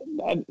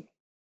 No,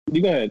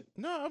 you go ahead.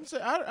 No, I'm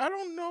saying I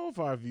don't know if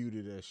I viewed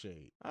it as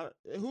shade.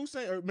 Who's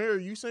saying? Or Mary, are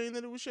you saying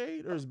that it was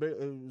shade, or was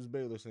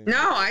Baylor saying?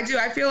 No, I do.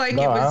 I feel like it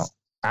was.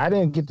 I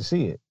didn't get to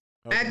see it.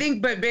 Okay. I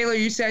think, but Baylor,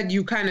 you said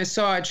you kind of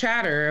saw a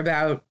chatter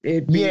about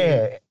it.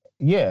 Being...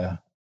 Yeah.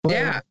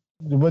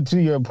 But to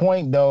your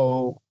point,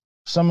 though,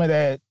 some of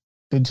the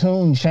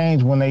tune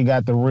changed when they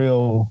got the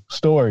real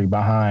story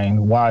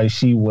behind why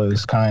she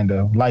was kind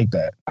of like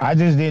that. I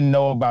just didn't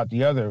know about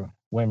the other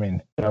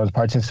women that was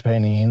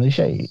participating in the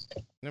shade.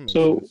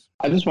 So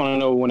I just want to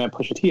know when that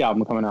Pusha T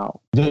album coming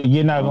out.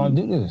 You're not going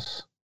to do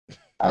this.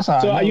 That's how.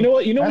 So you know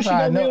what? That's how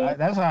I know.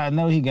 That's how I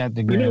know he got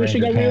the green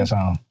pants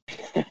on.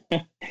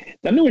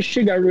 I knew when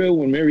shit got real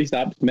when Mary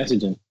stopped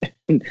messaging.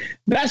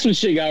 That's when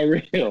shit got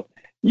real.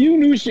 You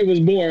knew shit was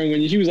boring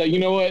when she was like, you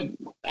know what?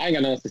 I ain't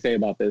got nothing else to say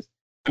about this.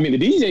 I mean, the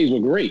DJs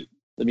were great.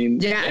 I mean,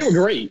 They were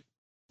great.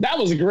 That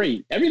was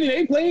great. Everything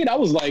they played, I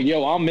was like,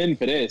 yo, I'm in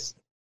for this.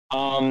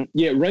 Run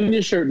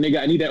your shirt,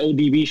 nigga. I need that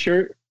ODB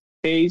shirt,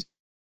 Hayes.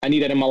 I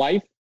need that in my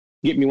life.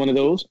 Get me one of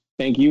those.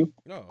 Thank you.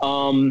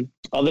 No.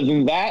 Other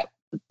than that,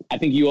 I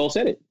think you all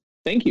said it.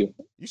 Thank you.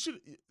 You should.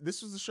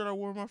 This was the shirt I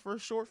wore in my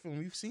first short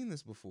film. You've seen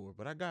this before,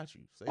 but I got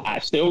you. I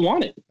still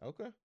want it.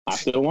 Okay. I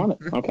still want it.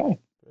 Okay.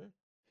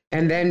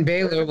 And then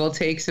Baylor will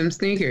take some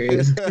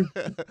sneakers.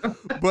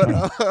 But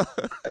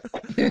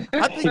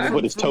I think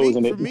put his toes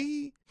in it. For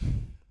me,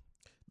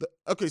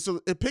 okay,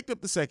 so it picked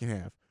up the second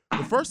half.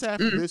 The first half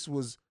of this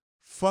was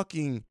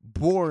fucking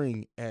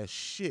boring as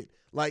shit.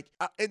 Like,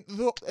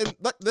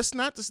 that's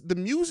not the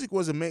music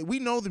was amazing. We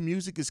know the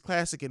music is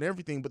classic and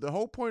everything, but the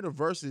whole point of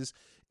Versus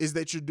is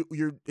that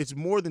it's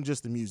more than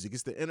just the music.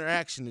 It's the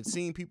interaction. It's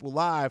seeing people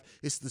live.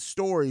 It's the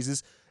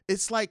stories.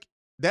 It's like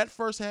that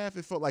first half.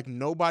 It felt like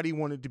nobody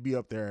wanted to be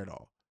up there at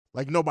all.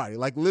 Like nobody.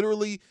 Like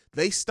literally,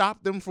 they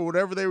stopped them for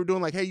whatever they were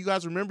doing. Like, hey, you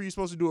guys remember you're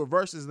supposed to do a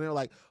Versus? And they're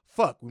like,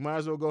 fuck, we might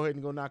as well go ahead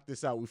and go knock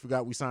this out. We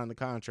forgot we signed the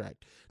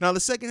contract. Now the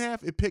second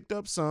half, it picked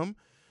up some,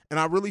 and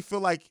I really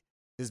feel like,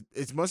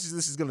 as much as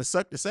this is going to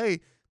suck to say,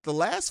 the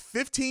last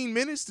 15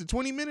 minutes to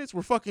 20 minutes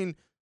were fucking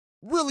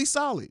really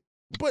solid.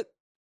 But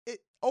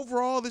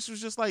overall, this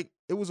was just like,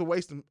 it was a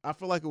waste. I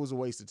feel like it was a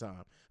waste of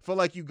time. I feel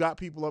like you got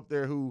people up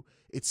there who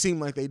it seemed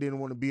like they didn't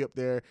want to be up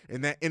there,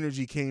 and that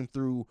energy came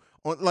through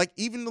on, like,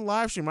 even the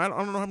live stream. I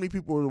don't know how many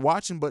people were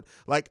watching, but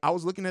like I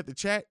was looking at the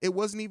chat, it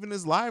wasn't even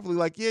as lively.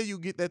 Like, yeah, you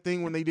get that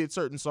thing when they did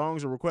certain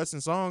songs or requesting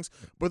songs,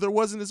 but there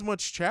wasn't as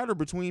much chatter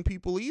between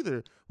people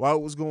either while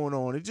it was going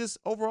on. It just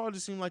overall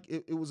just seemed like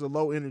it was a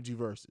low energy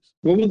Versus.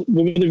 What were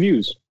the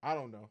views? I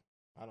don't know.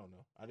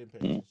 I didn't pay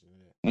attention to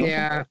that.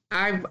 Yeah,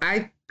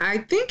 I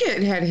think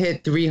it had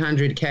hit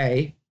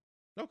 300K.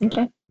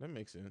 Okay. That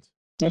makes sense.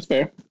 That's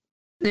fair.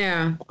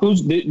 Yeah.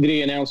 Did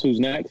they announce who's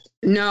next?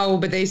 No,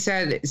 but they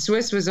said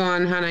Swiss was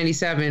on Hot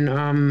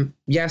 97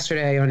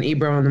 yesterday on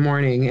Ebro in the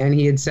morning, and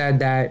he had said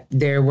that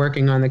they're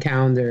working on the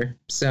calendar.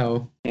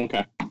 So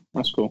okay,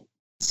 that's cool.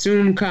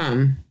 Soon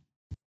come.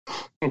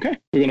 Okay,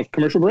 we're gonna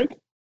commercial break.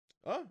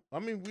 I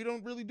mean, we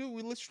don't really do.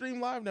 Let's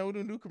stream live now. We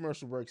don't do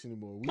commercial breaks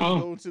anymore. We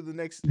go into the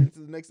next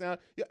hour.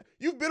 Yeah,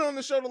 you've been on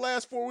the show the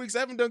last 4 weeks. I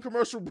haven't done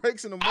commercial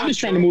breaks in a month. I'm just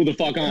trying to move the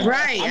fuck on.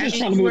 Right. I'm just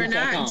trying to move the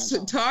fuck on. We're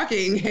not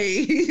talking,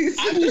 Hayes.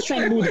 I'm just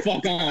trying to move the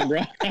fuck on,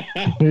 bro.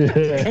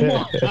 Come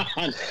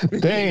on.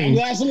 Dang. I'm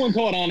glad someone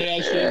caught on to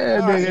that shit.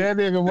 That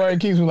nigga Martin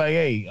Keith was like,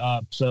 hey,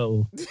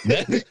 so...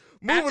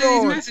 After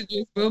these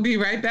messages, we'll be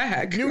right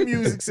back. New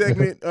music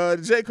segment.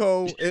 J.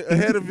 Cole,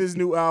 ahead of his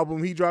new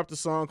album, he dropped a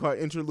song called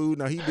Interlude.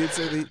 Now, he did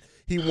say that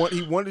he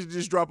wanted to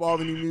just drop all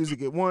the new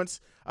music at once.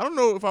 I don't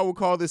know if I would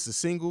call this a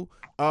single,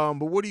 but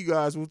what do you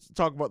guys, we'll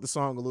talk about the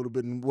song a little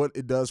bit and what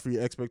it does for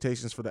your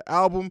expectations for the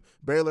album.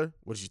 Baylor,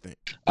 what did you think?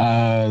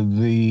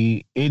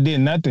 It did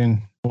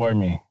nothing for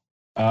me.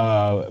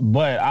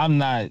 But I'm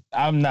not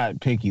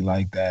picky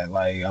like that.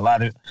 Like a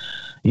lot of,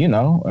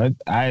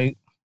 I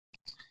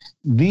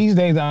these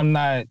days I'm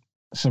not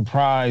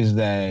surprised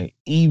that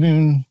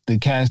even the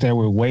cats that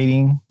we're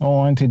waiting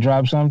on to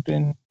drop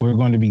something, we're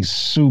going to be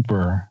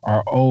super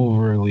or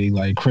overly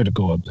like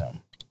critical of them.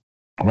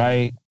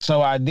 Right.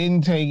 So I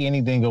didn't take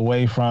anything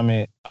away from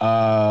it.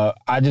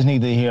 I just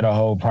need to hear the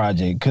whole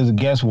project because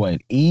guess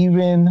what?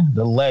 Even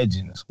the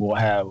legends will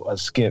have a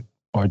skip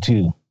or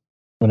two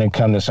when it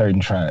comes to certain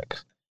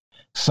tracks.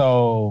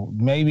 So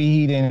maybe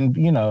he didn't,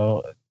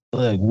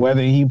 look,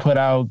 whether he put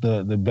out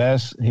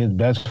his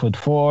best foot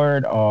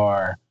forward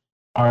or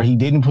he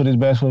didn't put his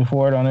best foot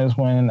forward on this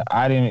one,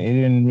 it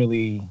didn't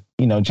really,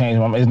 change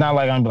my mind. It's not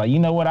like I'm like, you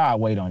know what, I'll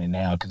wait on it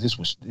now because this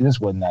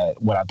wasn't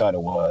what I thought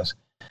it was.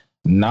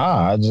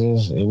 Nah,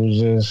 it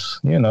was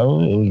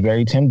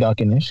very Tim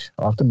Duncan-ish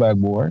off the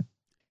backboard,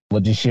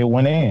 but the shit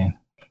went in.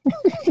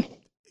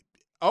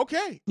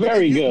 Okay.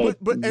 Very good.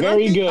 But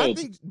very good. I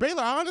think,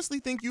 Baylor, I honestly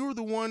think you were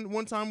the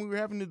one time we were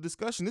having the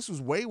discussion, this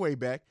was way, way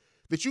back,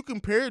 that you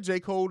compared J.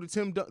 Cole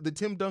to the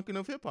Tim Duncan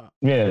of hip-hop.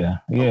 Yeah.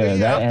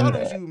 Okay, I thought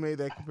it was you who made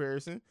that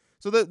comparison.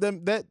 So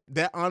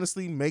that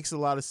honestly makes a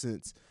lot of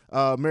sense.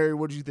 Mary,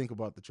 what did you think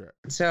about the track?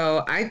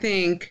 So I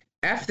think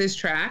F this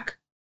track.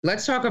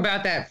 Let's talk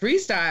about that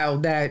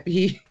freestyle that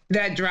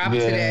dropped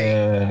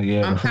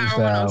today on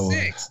Power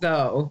 106,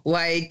 though.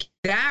 Like,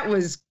 that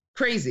was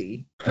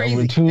crazy.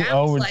 Over two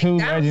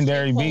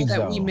legendary beats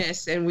that we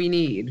miss and we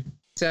need.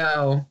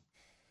 So,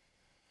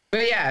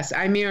 but yes,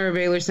 I mirror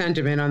Baylor's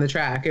sentiment on the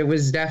track. It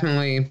was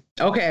definitely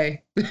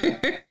okay.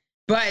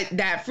 But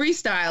that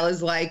freestyle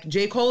is like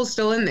J. Cole's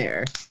still in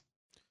there.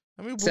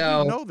 I mean, we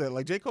know that.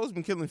 Like, J. Cole's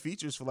been killing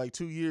features for like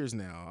 2 years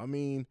now. I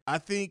mean, I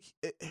think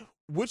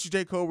which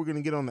J. Cole we're going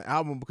to get on the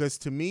album, because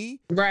to me,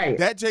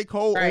 that J.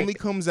 Cole only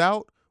comes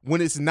out when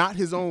it's not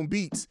his own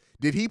beats.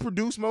 Did he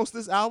produce most of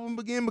this album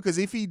again? Because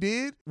if he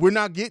did, we're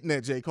not getting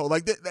that J. Cole.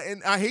 Like that,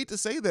 and I hate to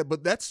say that,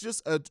 but that's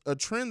just a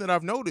trend that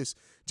I've noticed.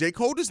 J.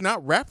 Cole does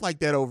not rap like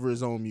that over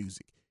his own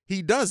music.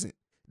 He doesn't.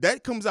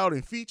 That comes out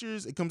in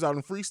features. It comes out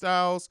in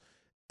freestyles.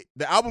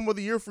 The album of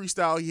the year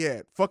freestyle he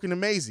had, fucking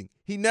amazing.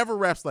 He never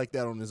raps like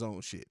that on his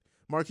own shit.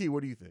 Marquis,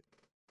 what do you think?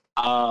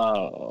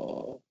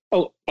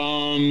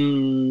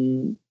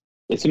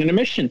 It's an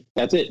intermission.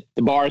 That's it.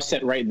 The bar is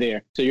set right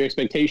there. So your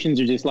expectations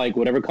are just like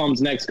whatever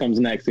comes next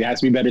comes next. It has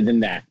to be better than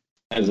that.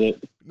 That's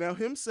it. Now,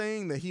 him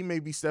saying that he may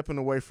be stepping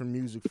away from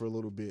music for a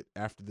little bit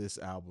after this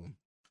album.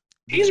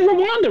 He's in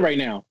Rwanda right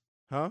now.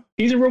 Huh?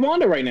 He's in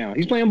Rwanda right now.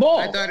 He's playing ball.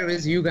 I thought it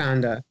was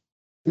Uganda.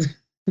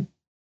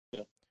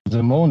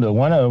 Zamunda,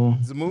 one of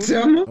them.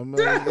 Zamunda?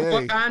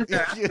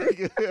 Wakanda.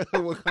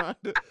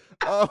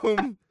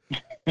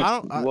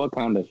 Wakanda. What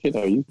kind of shit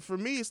are you? For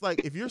me, it's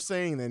like if you're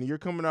saying that and you're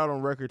coming out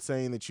on record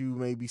saying that you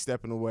may be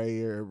stepping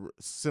away or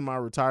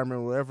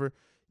semi-retirement or whatever,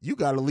 you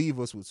got to leave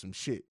us with some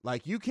shit.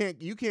 Like you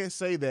can't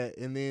say that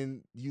and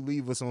then you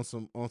leave us on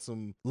some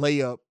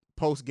layup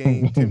post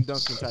game Tim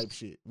Duncan type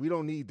shit. We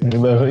don't need that.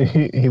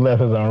 He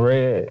left us on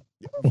red.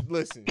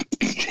 Listen.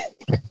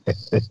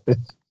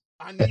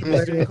 I need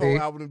this J. Cole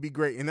album to be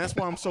great, and that's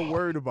why I'm so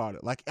worried about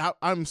it. Like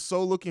I'm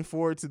so looking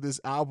forward to this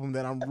album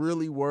that I'm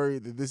really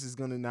worried that this is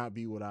gonna not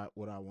be what I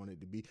want it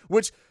to be.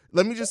 Which,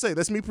 let me just say,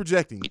 that's me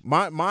projecting.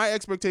 My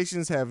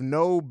expectations have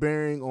no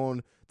bearing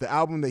on the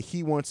album that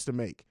he wants to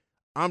make.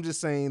 I'm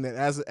just saying that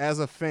as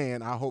a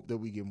fan, I hope that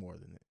we get more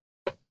than that.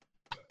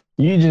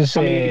 You just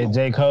said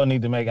J. Cole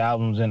need to make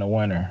albums in the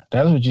winter.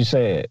 That's what you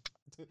said.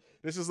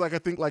 This is like, I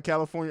think like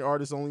California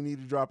artists only need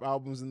to drop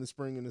albums in the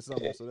spring and the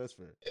summer, so that's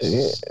fair.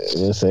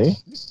 We'll see.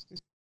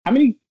 How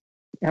many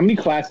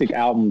classic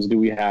albums do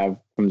we have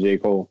from J.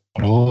 Cole?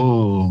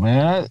 Oh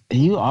man,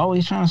 you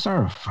always trying to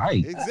start a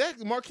fight.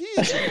 Exactly, Marquis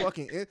is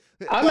fucking.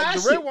 I'm like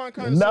asking. The red wine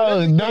kind of.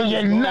 No,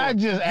 you're not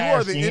just asking. You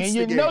are the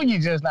instigator. You know you're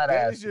just not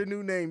asking. That is your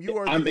new name. You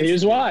are.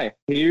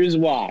 Here's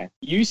why.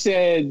 You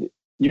said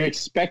you're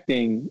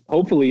expecting,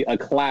 hopefully, a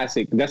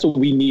classic. That's what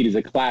we need, is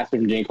a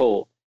classic from J.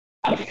 Cole.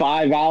 Out of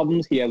 5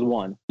 albums, he has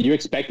 1. You're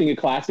expecting a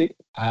classic?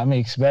 I'm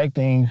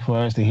expecting for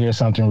us to hear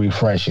something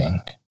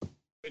refreshing.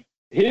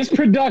 His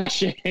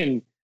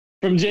production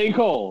from J.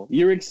 Cole,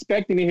 you're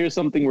expecting to hear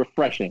something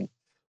refreshing.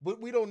 But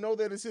we don't know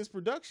that it's his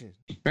production.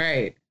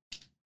 Right.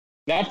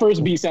 That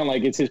first beat sounded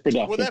like it's his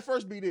production. Well, that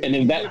first beat is. And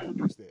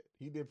then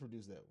He did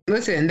produce that.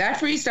 Listen, that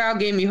freestyle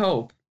gave me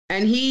hope.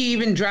 And he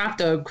even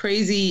dropped a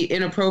crazy,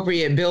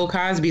 inappropriate Bill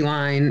Cosby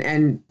line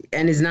and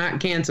is not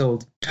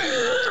canceled.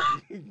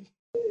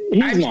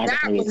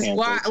 That was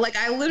why, like,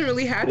 I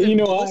literally had to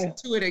listen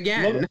to it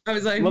again. I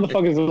was like,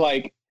 motherfuckers were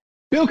like,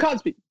 Bill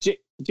Cosby, J.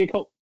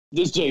 Cole,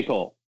 just J.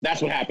 Cole.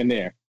 That's what happened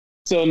there.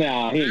 So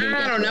now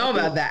I don't know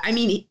about that. I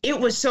mean, it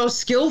was so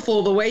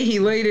skillful the way he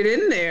laid it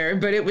in there,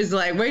 but it was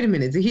like, wait a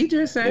minute, did he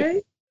just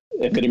say?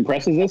 If it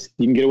impresses us,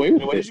 you can get away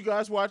with it. Did you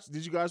guys watch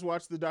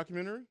the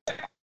documentary?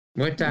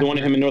 What The one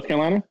of him in North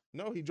Carolina?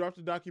 No, he dropped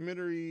a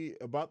documentary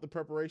about the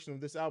preparation of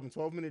this album,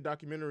 12-minute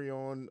documentary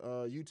on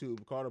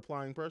YouTube called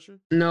 "Applying Pressure."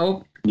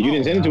 Nope. You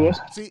didn't send it to us.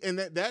 See, and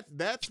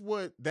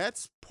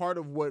that's part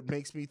of what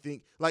makes me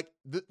think like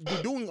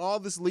you're doing all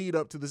this lead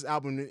up to this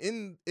album,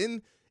 and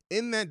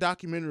in that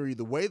documentary,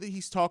 the way that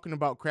he's talking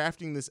about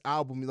crafting this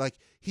album, like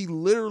he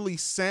literally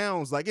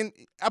sounds like, and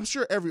I'm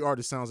sure every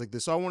artist sounds like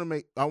this, so I want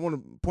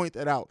to point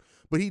that out.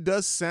 But he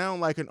does sound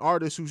like an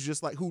artist who's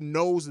just like, who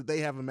knows that they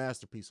have a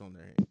masterpiece on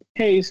their hand.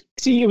 Hey,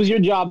 see, it was your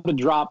job to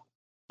drop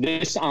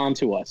this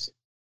onto us.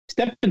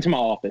 Step into my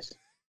office.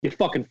 You're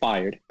fucking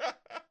fired.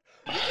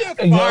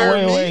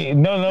 Wait.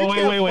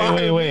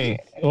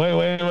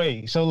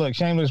 So look,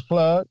 shameless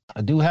plug.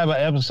 I do have an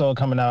episode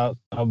coming out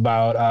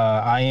about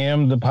I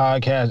am the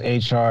podcast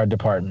HR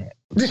department.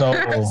 So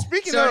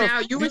Speaking so of,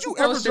 now you were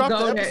supposed to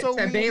go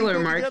to Baylor,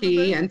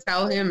 Marquis, and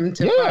tell him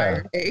to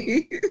fire.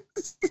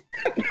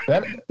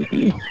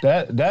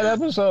 that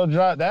episode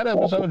dropped. That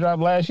episode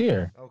dropped last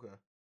year. Okay.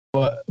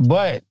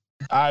 But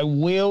I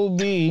will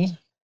be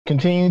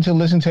continuing to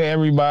listen to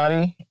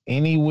everybody.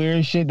 Any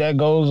weird shit that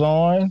goes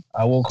on,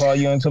 I will call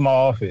you into my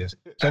office.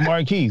 So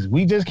Marquise,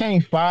 we just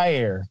can't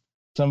fire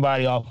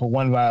somebody off for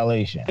one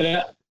violation.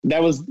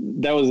 That was a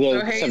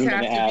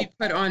 7-minute ad. To be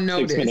put on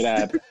notice. 6-minute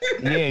ad.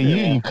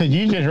 Yeah, because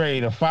you just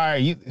ready to fire.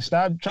 You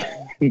stop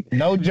trying.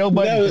 No Joe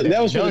Budden.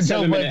 That was for the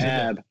 7-minute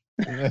ad.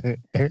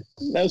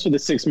 That was for the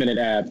 6-minute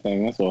ad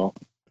thing. That's all.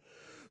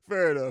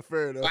 Fair enough.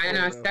 Why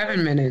not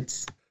 7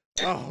 minutes?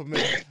 Oh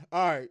man!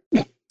 All right.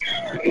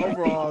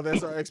 Overall,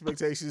 that's our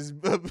expectations.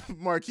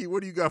 Marquis,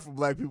 what do you got for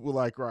Black People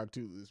Like Rock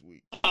 2 this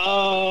week?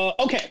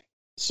 Okay.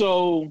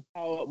 So,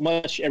 how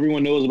much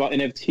everyone knows about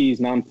NFTs,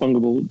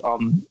 non-fungible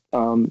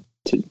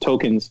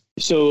tokens.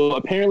 So,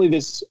 apparently,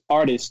 this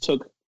artist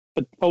took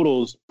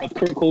photos of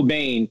Kurt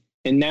Cobain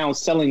and now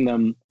selling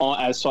them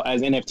as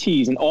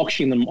NFTs and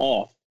auctioning them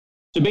off.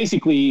 So,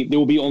 basically, there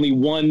will be only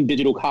one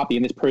digital copy,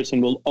 and this person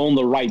will own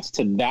the rights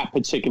to that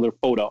particular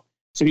photo.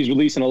 So, he's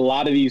releasing a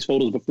lot of these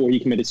photos before he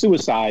committed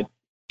suicide.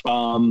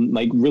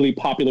 Like really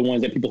popular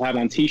ones that people have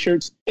on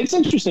T-shirts. It's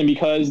interesting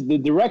because the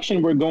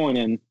direction we're going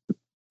in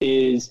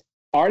is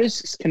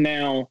artists can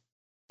now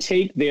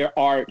take their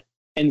art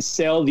and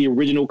sell the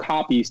original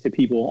copies to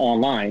people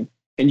online.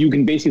 And you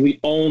can basically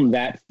own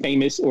that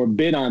famous or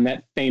bid on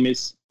that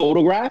famous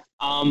photograph.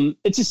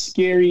 It's a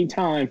scary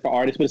time for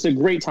artists, but it's a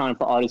great time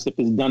for artists if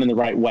it's done in the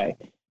right way.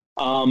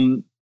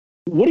 What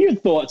are your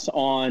thoughts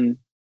on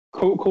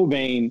Kurt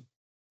Cobain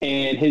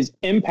and his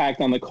impact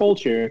on the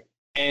culture?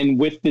 And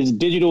with this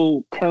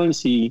digital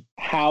currency,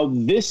 how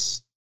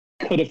this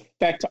could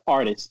affect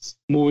artists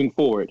moving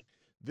forward.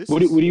 What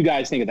do you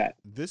guys think of that?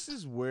 This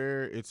is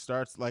where it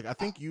starts. Like, I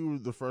think you were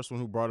the first one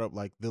who brought up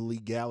like the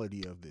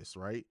legality of this,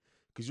 right?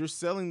 Because you're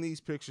selling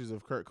these pictures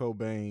of Kurt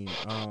Cobain,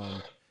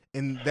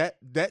 and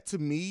that to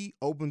me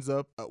opens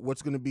up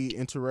what's going to be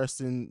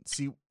interesting.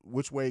 See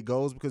which way it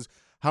goes, because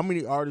how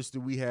many artists do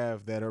we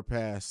have that are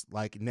past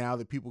like now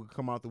that people can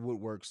come out the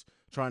woodworks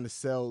trying to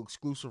sell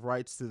exclusive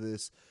rights to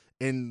this?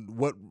 And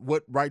what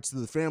rights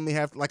do the family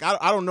have? Like,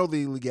 I don't know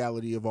the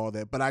legality of all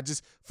that, but I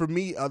just, for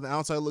me, on the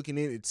outside looking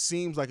in, it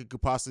seems like it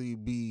could possibly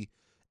be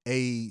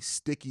a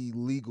sticky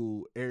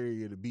legal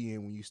area to be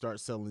in when you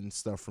start selling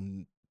stuff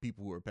from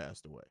people who are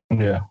passed away.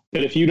 Yeah.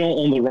 But if you don't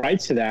own the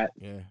rights to that,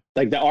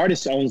 like the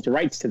artist owns the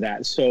rights to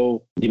that.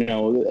 So,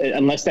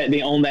 unless that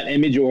they own that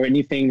image or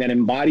anything that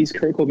embodies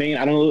Kurt Cobain,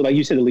 I don't know, like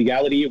you said, the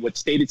legality of what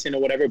state it's in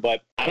or whatever,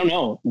 but I don't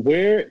know.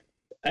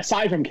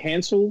 Aside from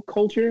cancel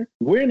culture,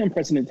 we're in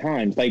unprecedented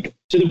times, like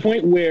to the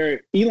point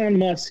where Elon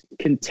Musk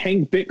can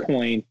tank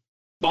Bitcoin,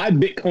 buy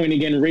Bitcoin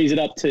again, raise it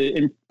up to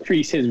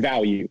increase his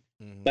value.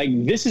 Mm-hmm.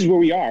 Like this is where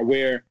we are,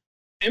 where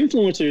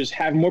influencers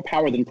have more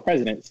power than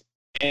presidents,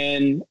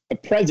 and an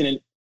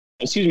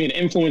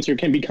influencer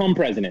can become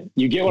president.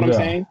 You get what I'm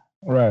saying?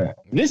 Right.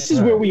 This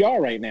is where we are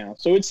right now.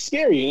 So it's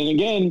scary. And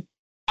again,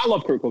 I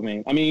love Kurt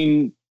Cobain. I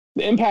mean,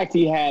 the impact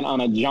he had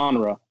on a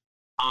genre.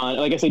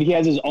 Like I said, he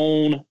has his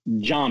own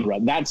genre.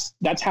 That's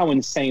how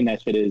insane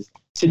that shit is.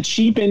 To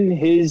cheapen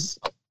his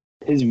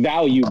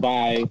value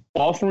by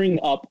offering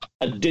up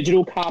a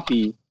digital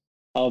copy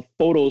of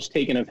photos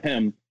taken of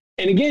him.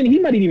 And again, he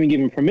might even give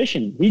him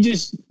permission. He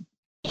just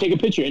take a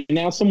picture, and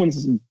now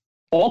someone's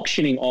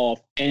auctioning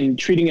off and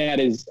treating it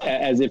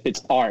as if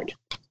it's art.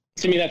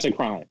 To me, that's a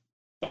crime.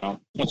 So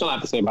that's all I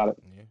have to say about it.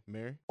 Yeah,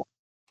 Mary?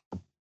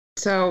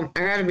 So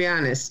I got to be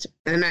honest,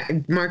 and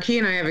Marquis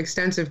and I have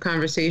extensive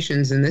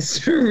conversations in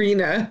this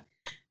arena,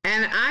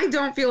 and I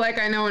don't feel like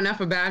I know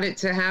enough about it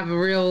to have a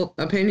real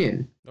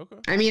opinion. Okay.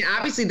 I mean,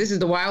 obviously this is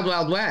the Wild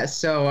Wild West,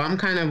 so I'm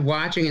kind of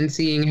watching and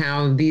seeing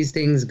how these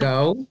things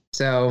go.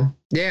 So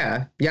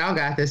yeah, y'all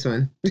got this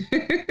one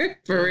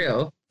for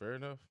real. Fair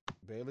enough.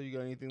 Baylor, you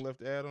got anything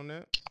left to add on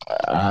that?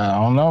 I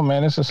don't know,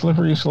 man. It's a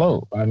slippery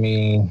slope. I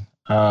mean,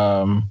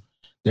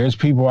 there's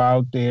people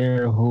out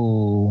there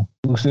who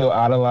still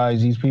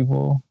idolize these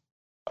people,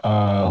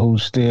 who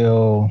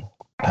still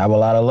have a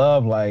lot of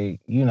love. Like,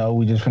 you know,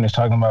 we just finished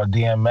talking about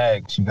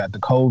DMX. You got the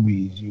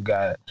Kobe's, you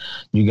got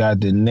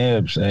the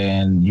Nips,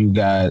 and you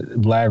got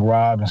Black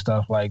Rob and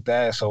stuff like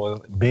that. So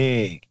it's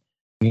big,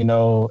 you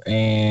know.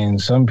 And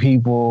some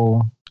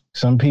people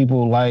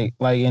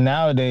and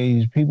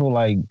nowadays people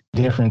like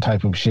different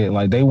type of shit.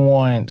 Like they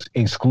want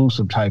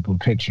exclusive type of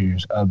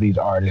pictures of these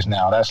artists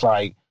now. That's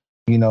like,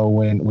 you know,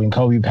 when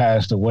Kobe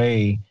passed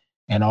away,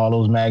 and all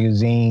those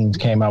magazines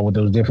came out with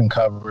those different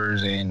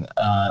covers and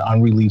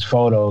unreleased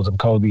photos of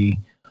Kobe.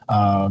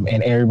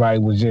 And everybody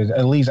was just,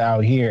 at least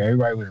out here,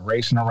 everybody was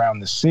racing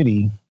around the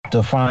city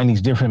to find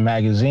these different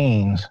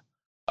magazines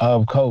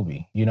of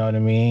Kobe. You know what I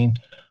mean?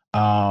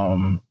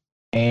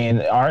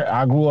 And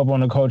I grew up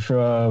on the culture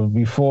of,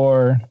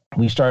 before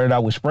we started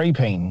out with spray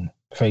painting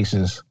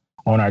faces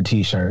on our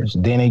T-shirts.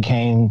 Then it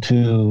came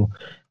to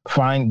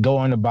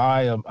going to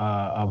buy a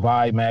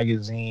Vibe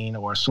magazine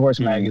or a Source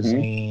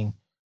magazine,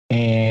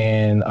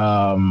 and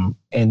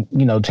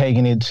you know,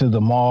 taking it to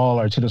the mall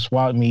or to the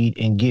swap meet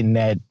and getting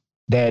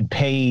that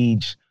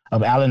page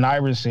of Allen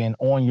Iverson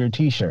on your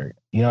T-shirt.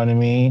 You know what I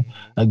mean?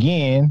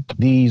 Again,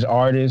 these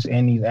artists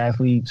and these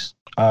athletes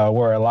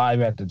were alive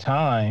at the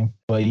time,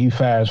 but you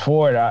fast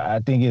forward, I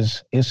think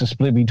it's a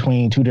split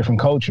between two different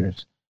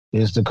cultures.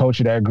 It's the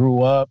culture that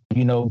grew up,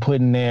 you know,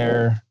 putting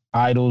their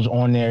idols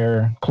on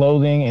their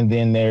clothing, and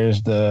then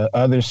there's the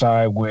other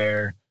side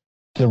where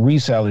the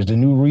resellers, the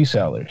new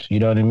resellers, you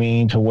know what I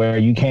mean? To where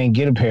you can't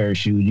get a pair of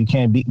shoes, you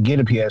can't get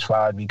a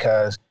PS5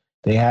 because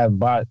they have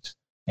bots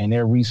and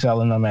they're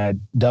reselling them at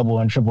double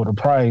and triple the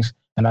price.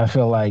 And I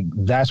feel like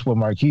that's what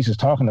Marquise is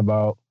talking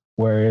about,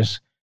 where it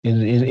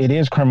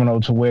is criminal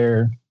to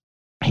where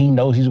he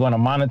knows he's going to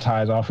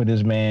monetize off of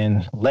this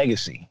man's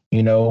legacy,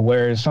 you know,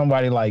 whereas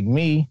somebody like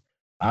me,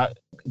 I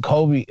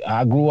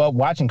grew up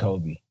watching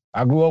Kobe.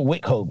 I grew up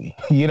with Kobe,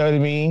 you know what I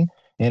mean?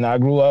 And I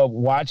grew up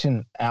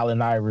watching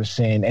Allen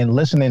Iverson and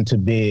listening to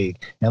Big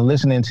and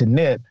listening to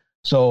Nip.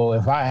 So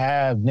if I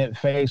have Nip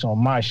face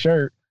on my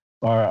shirt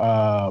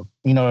or,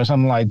 you know, or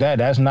something like that,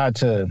 that's not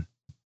to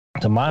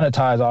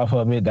monetize off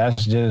of it.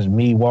 That's just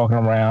me walking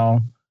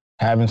around,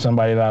 having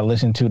somebody that I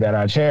listen to that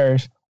I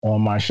cherish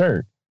on my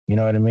shirt. You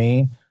know what I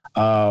mean?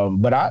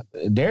 But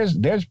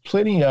there's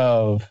plenty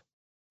of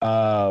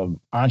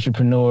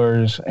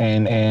entrepreneurs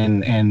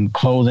and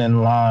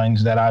clothing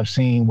lines that I've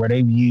seen where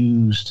they've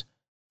used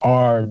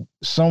or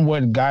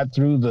somewhat got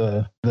through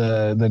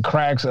the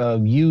cracks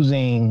of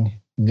using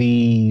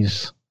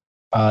these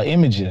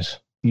images,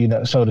 you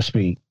know, so to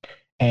speak.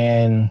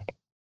 And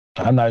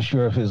I'm not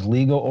sure if it's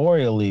legal or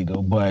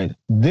illegal, but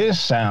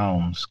this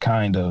sounds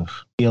kind of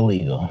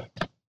illegal.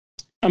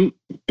 I'm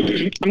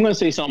gonna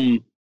say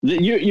something.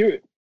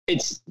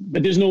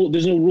 But there's no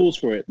rules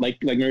for it.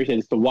 Like Mary said,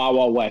 it's the Wild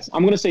Wild West.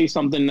 I'm gonna say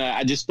something that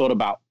I just thought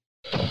about.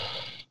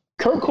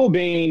 Kurt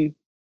Cobain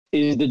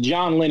is the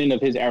John Lennon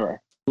of his era.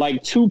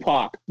 Like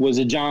Tupac was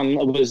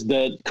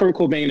the Kurt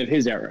Cobain of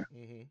his era.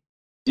 Mm-hmm.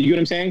 You get what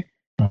I'm saying?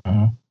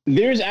 Mm-hmm.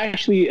 There's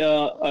actually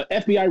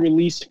FBI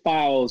released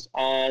files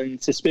on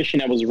suspicion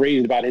that was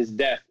raised about his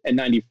death at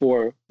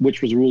 94,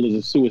 which was ruled as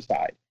a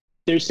suicide.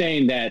 They're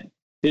saying that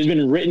there's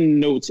been written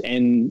notes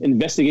and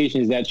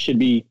investigations that should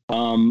be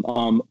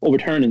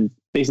overturned, and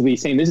basically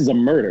saying this is a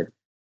murder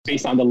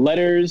based on the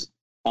letters,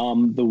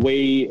 the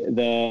way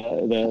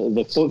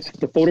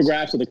the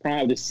photographs of the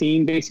crime, of the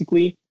scene,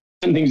 basically.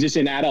 Some things just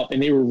didn't add up, and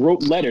they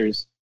wrote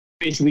letters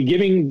basically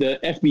giving the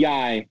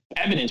FBI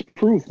evidence,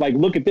 proof, like,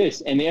 look at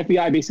this. And the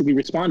FBI basically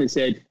responded,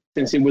 said,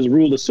 since it was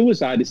ruled a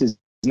suicide, this is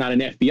not an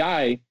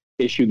FBI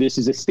issue. This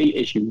is a state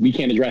issue. We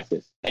can't address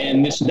this.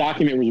 And this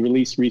document was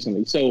released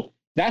recently. So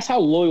that's how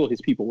loyal his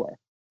people were.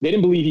 They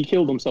didn't believe he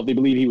killed himself. They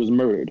believe he was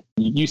murdered.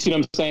 You see what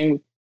I'm saying?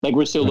 Like,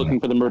 we're still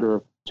looking for the murderer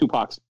of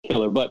Tupac's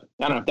killer. But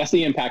I don't know. That's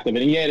the impact of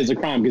it. And yeah, it is a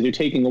crime because they're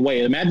taking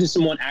away. Imagine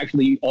someone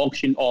actually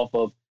auctioned off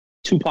of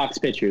Tupac's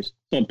pictures,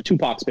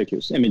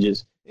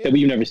 images that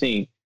we've never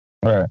seen.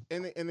 Right.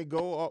 And to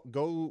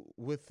go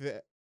with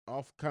that,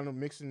 off kind of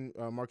mixing,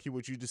 Marquis,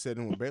 what you just said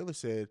and what Baylor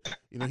said,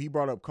 you know, he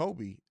brought up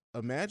Kobe.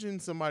 Imagine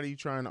somebody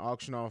trying to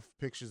auction off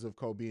pictures of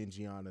Kobe and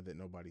Gianna that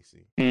nobody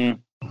see.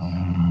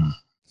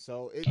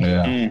 So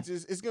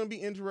it's going to be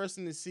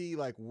interesting to see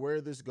like where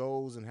this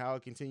goes and how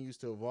it continues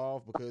to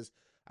evolve, because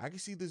I can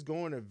see this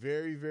going a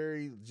very,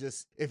 very,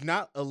 just, if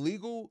not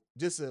illegal,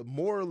 just a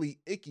morally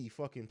icky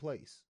fucking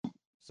place.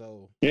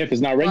 So yeah, if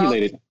it's not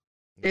regulated. Well,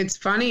 it's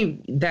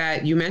funny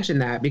that you mentioned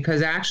that,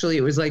 because actually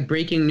it was like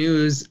breaking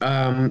news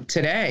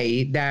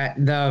today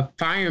that the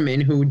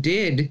firemen who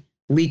did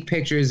leak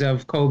pictures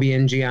of Kobe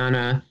and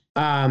Gianna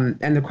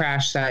and the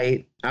crash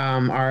site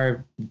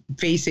are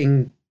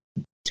facing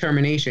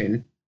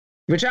termination,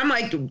 which I'm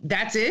like,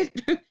 that's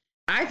it?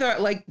 I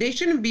thought like they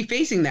shouldn't be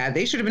facing that.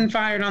 They should have been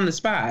fired on the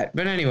spot.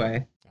 But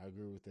anyway. I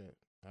agree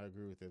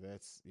with that.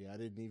 That's, yeah, I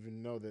didn't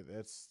even know that.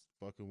 That's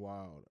fucking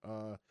wild.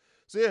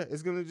 So yeah,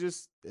 it's going to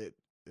just,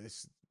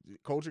 it's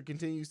culture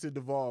continues to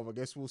devolve. I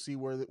guess we'll see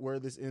where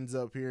this ends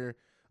up here.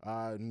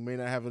 May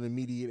not have an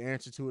immediate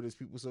answer to it as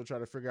people still try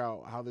to figure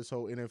out how this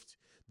whole NFT,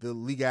 the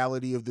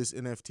legality of this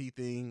NFT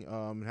thing,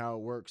 and how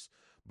it works.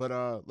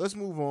 But let's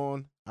move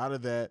on out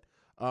of that.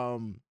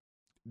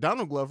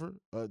 Donald Glover,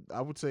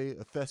 I would say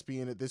a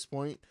thespian at this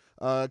point,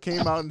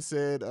 came out and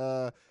said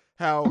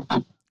how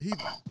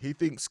he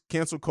thinks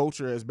cancel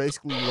culture has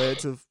basically led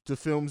to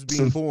films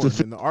being born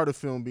and the art of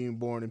film being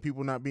born and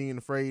people not being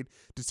afraid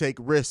to take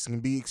risks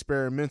and be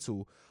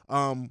experimental.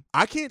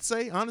 I can't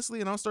say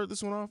honestly, and I'll start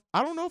this one off,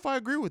 I don't know if I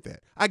agree with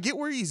that. I get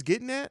where he's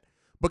getting at,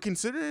 but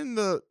considering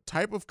the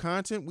type of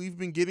content we've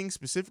been getting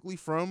specifically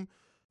from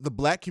the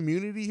Black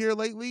community here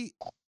lately,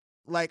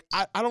 like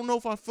I don't know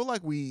if I feel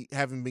like we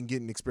haven't been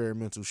getting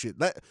experimental shit.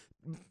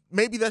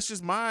 Maybe that's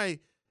just my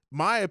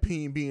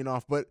opinion being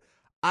off, but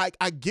I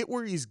get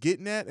where he's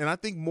getting at, and I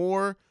think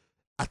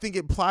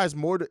it applies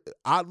more to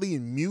oddly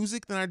in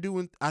music than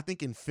I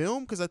think in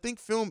film, because I think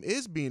film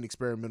is being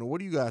experimental. What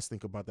do you guys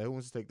think about that? Who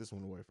wants to take this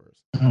one away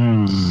first?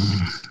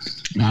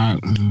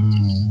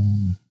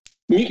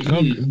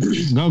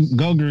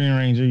 Go Green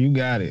Ranger, you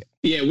got it.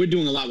 Yeah, we're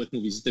doing a lot with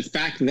movies. The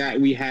fact that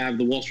we have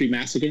the Wall Street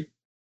Massacre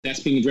that's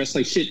being addressed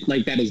like shit,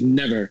 like that has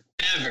never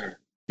ever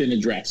been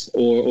addressed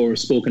or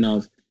spoken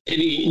of. And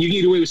you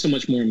can get away with so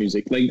much more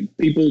music. Like,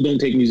 people don't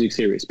take music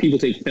serious. People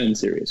take film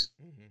serious.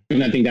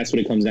 And I think that's what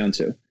it comes down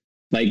to.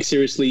 Like,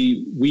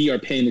 seriously, we are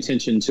paying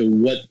attention to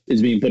what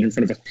is being put in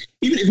front of us.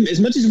 Even if, as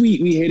much as we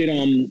hated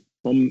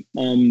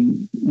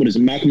what is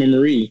it, Malcolm and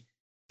Marie,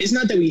 it's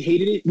not that we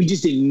hated it, we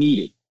just didn't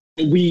need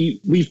it.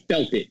 We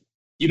felt it.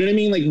 You know what I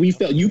mean? Like, we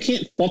felt, you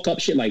can't fuck up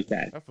shit like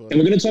that. And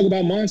we're going to talk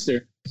about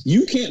Monster.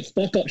 You can't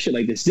fuck up shit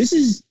like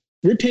this.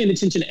 We're paying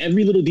attention to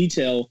every little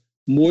detail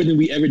more than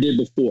we ever did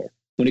before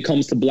when it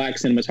comes to Black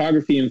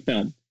cinematography and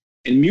film.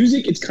 And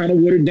music, it's kind of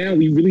watered down.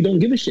 We really don't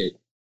give a shit.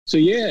 So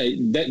yeah,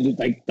 that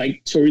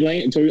like Tory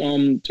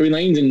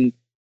Lanez and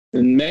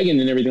Megan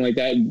and everything like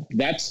that,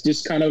 that's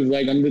just kind of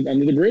like under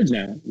the bridge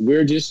now.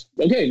 We're just,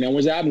 okay, now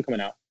when's the album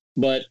coming out?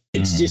 But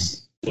it's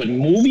just, but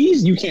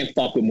movies, you can't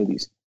fuck with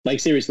movies. Like,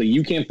 seriously,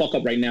 you can't fuck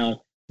up right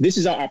now. This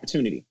is our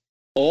opportunity.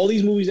 All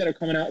these movies that are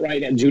coming out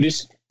right now,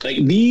 Judas,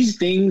 like, these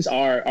things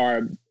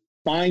are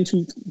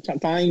fine-tooth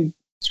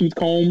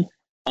comb.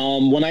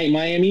 One Night in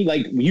Miami,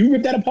 like, you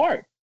ripped that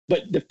apart.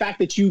 But the fact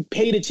that you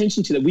paid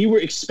attention to that, we were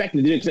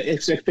expecting the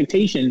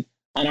expectation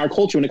on our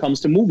culture when it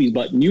comes to movies.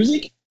 But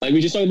music, like we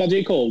just talked about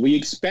J. Cole, we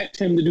expect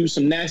him to do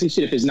some nasty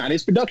shit if it's not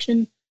his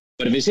production.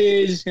 But if it's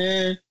his,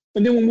 and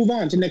then we'll move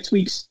on to next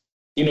week's.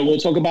 We'll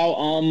talk about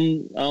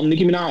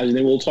Nicki Minaj, and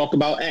then we'll talk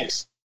about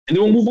X, and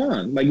then we'll move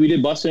on like we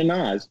did Busta and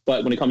Nas.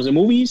 But when it comes to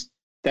movies,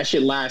 that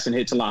shit lasts and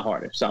hits a lot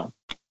harder. So.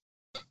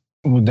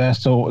 Well,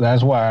 that's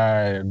why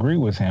I agree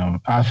with him.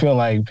 I feel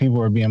like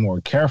people are being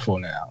more careful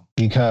now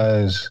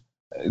because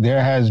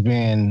there has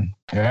been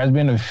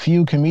a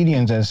few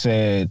comedians that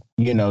said,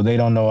 they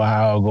don't know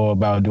how to go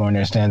about doing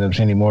their stand-ups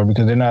anymore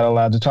because they're not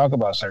allowed to talk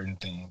about certain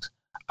things.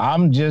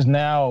 I'm just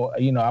now,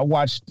 I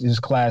watch this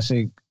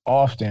classic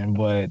often,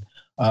 but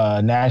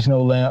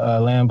National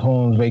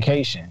Lampoon's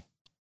Vacation.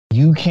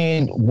 You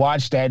can't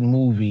watch that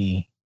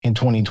movie in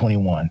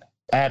 2021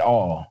 at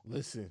all.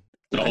 Listen.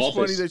 It's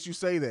funny that you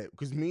say that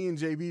because me and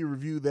JB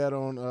reviewed that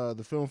on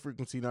the Film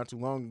Frequency not too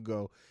long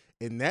ago,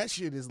 and that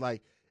shit is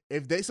like,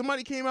 if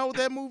somebody came out with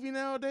that movie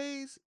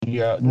nowadays,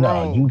 yeah, bro,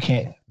 no, you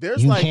can't.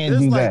 There's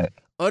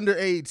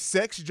underage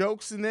sex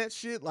jokes in that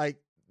shit, like,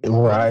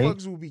 right?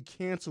 Motherfuckers will be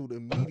canceled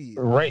immediately.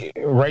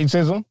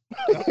 Racism,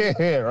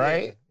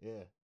 right? Yeah.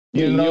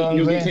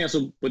 You'll get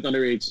canceled with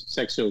underage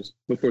sex jokes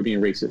before being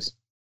racist.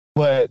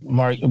 But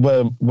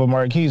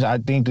Marquise, I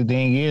think the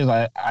thing is,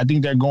 I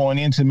think they're going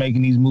into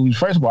making these movies.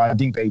 First of all, I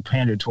think they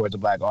pander towards the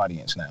Black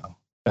audience now.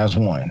 That's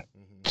one.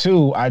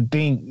 Two, I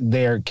think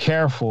they're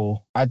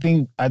careful. I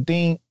think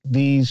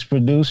these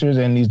producers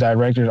and these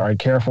directors are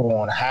careful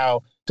on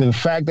how. The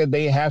fact that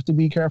they have to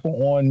be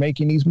careful on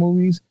making these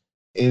movies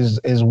is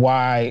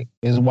why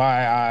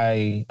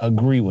I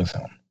agree with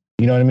them.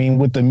 You know what I mean?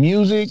 With the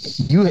music,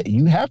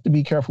 you have to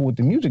be careful with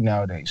the music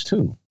nowadays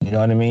too. You know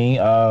what I mean?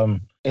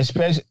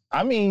 Especially,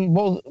 I mean,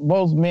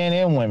 both men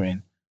and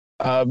women,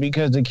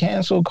 because the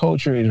cancel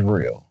culture is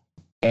real.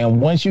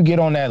 And once you get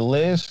on that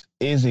list,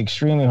 it's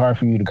extremely hard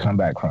for you to come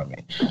back from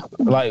it.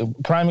 Like,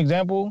 prime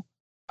example,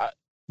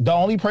 the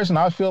only person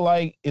I feel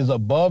like is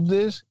above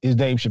this is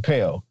Dave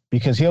Chappelle,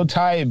 because he'll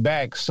tie it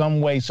back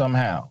some way,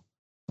 somehow.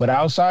 But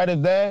outside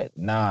of that,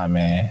 nah,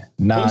 man.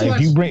 Nah,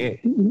 you bring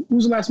it.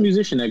 Who's the last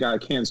musician that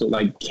got canceled?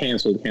 Like,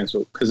 canceled? Because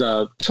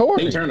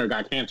Tina Turner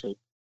got canceled.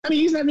 I mean,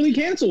 he's not really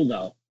canceled,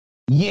 though.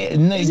 Yeah,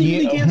 no,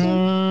 really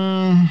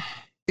canceled?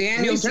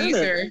 Daniel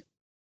Caesar.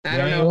 I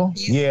don't know.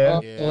 He's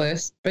off the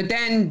list. But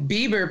then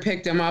Bieber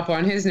picked him up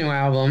on his new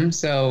album,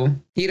 so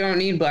he don't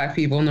need Black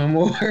people no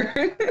more.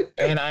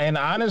 and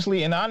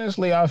honestly,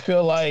 I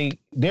feel like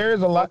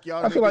there's a lot.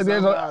 I feel like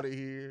there's out of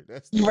here.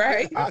 That's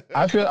right.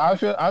 I feel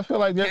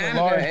like there's a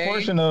large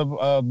portion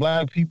of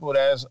Black people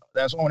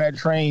that's on that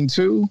train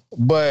too.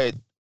 But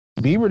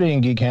Bieber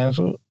didn't get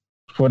canceled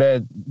for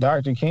that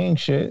Dr. King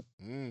shit.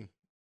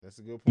 That's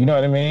a good point. You know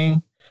what I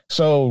mean?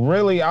 So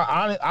really,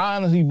 I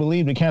honestly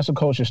believe the cancel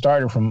culture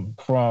started from.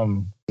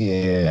 I'm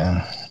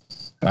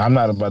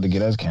not about to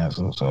get us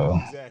canceled.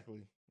 So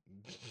exactly.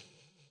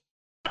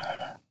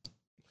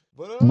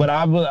 But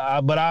I'm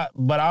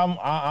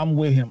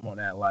with him on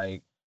that.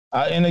 Like,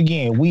 and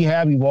again, we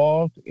have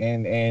evolved,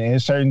 and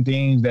there's certain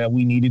things that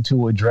we needed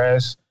to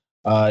address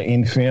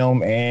in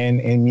film and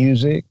in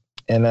music,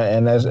 and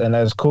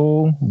that's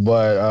cool.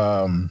 But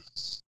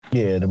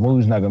yeah, the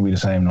movie's not gonna be the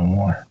same no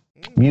more.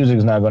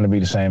 Music's not gonna be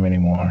the same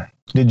anymore.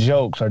 The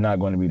jokes are not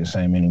going to be the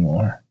same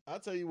anymore. I'll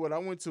tell you what, I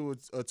went to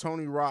a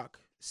Tony Rock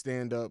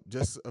stand-up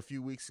just a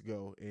few weeks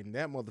ago, and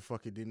that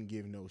motherfucker didn't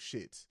give no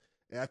shits.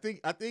 And I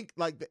think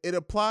like it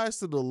applies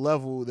to the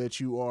level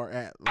that you are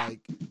at.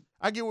 Like,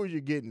 I get where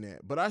you're getting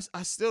at, but I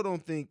still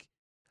don't think,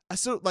 I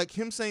still like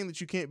him saying that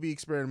you can't be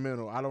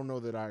experimental. I don't know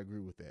that I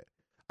agree with that.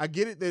 I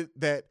get it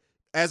that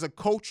as a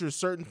culture,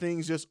 certain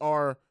things just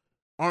aren't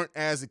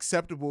as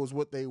acceptable as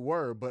what they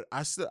were, but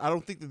I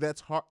don't think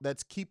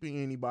that's keeping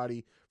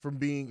anybody from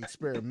being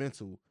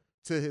experimental,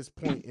 to his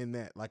point in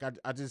that. Like, I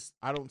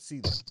don't see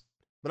that.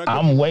 But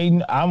I'm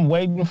waiting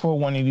for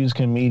one of these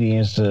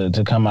comedians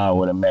to come out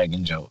with a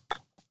Megan joke.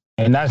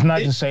 And that's not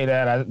to say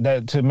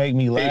that to make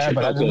me laugh,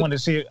 but I just want to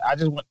see it.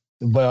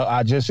 But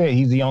I just said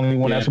he's the only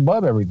one that's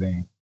above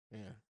everything.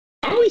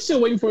 Are we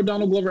still waiting for a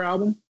Donald Glover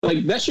album?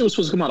 Like, that shit was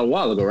supposed to come out a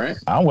while ago, right?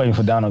 I'm waiting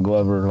for Donald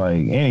Glover, like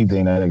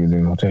anything that they can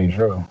do. I'll tell you the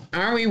truth.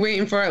 Are we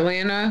waiting for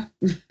Atlanta?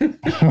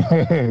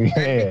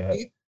 Yeah.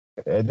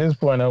 At this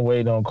point, I'm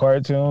waiting on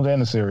cartoons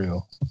and the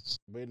cereal.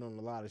 Waiting on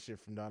a lot of shit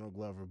from Donald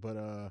Glover,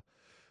 but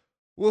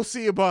we'll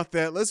see about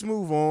that. Let's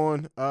move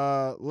on.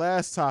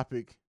 Last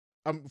topic.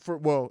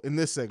 In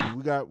this segment,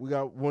 we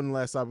got one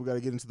last topic. We got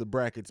to get into the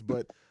brackets,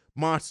 but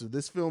Monster,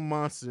 this film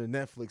Monster,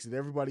 Netflix. Did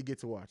everybody get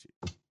to watch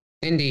it?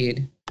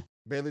 Indeed.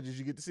 Baylor, did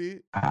you get to see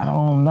it? I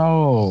don't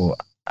know.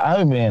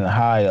 I've been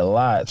high a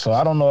lot, so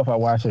I don't know if I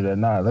watched it or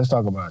not. Let's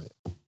talk about it.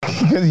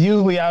 Because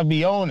usually I'll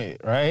be on it,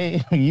 right?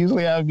 So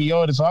I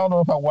don't know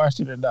if I watched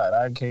it or not.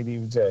 I can't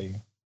even tell you.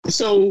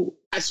 So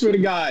I swear to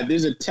God,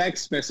 there's a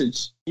text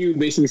message you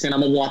basically saying, I'm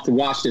going to want to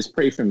watch this.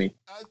 Pray for me.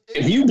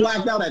 If you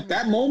blacked out at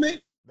that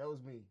moment. That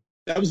was me.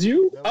 That was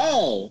you?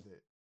 Oh,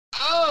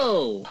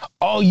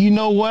 you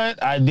know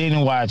what? I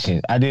didn't watch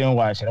it. I'm going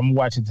to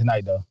watch it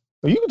tonight, though.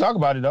 But you can talk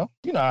about it, though.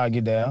 You know how I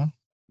get down.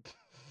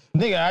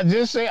 Nigga, I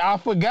just say I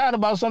forgot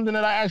about something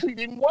that I actually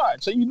didn't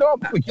watch. So you know I'm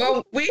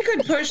Well, we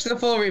could push the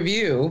full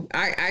review.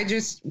 I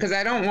just, because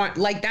I don't want,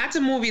 like, that's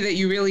a movie that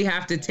you really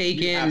have to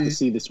take in. Have to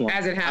see this one.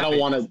 As it happens. I don't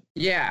want to.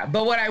 Yeah,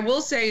 but what I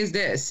will say is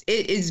this.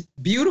 It is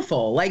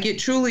beautiful. Like, it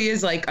truly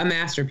is like a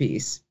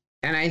masterpiece.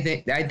 And I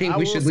think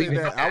we should leave it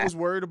at that. I was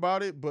worried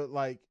about it, but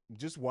like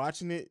just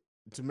watching it,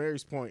 to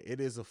Mary's point,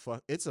 it's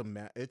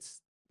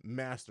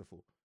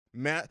masterful.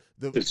 I'm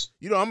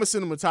a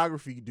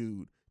cinematography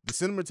dude. The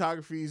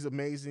cinematography is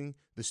amazing.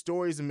 The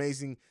story is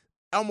amazing.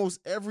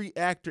 Almost every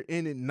actor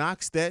in it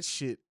knocks that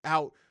shit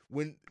out.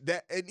 And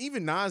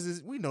even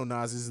we know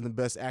Nas isn't the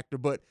best actor,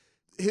 but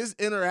his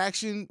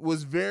interaction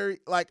was very,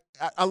 like,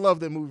 I love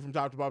that movie from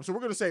top to bottom. So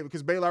we're going to save it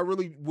because, Baylor, I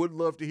really would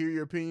love to hear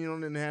your opinion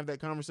on it and have that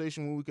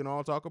conversation when we can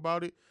all talk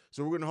about it.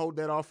 So we're going to hold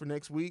that off for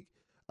next week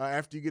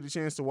after you get a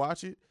chance to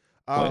watch it.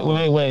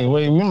 Wait.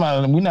 We're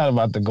not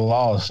about to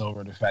gloss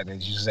over the fact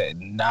that you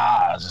said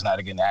Nas is not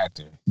a good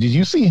actor. Did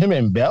you see him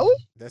in Belly?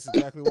 That's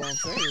exactly what I'm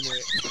saying.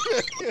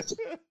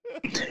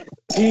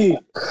 Hey,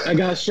 I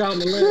got shot in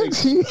the leg.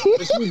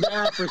 Let's move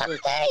that for a second.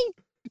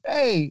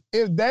 Hey,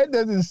 if that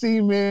doesn't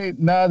seem it,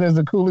 Nas is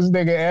the coolest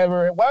nigga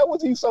ever. Why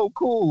was he so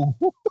cool?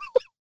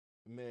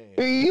 Man,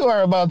 you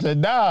are about to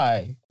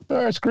die. You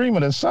are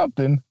screaming or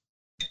something.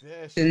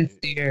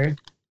 Sincere.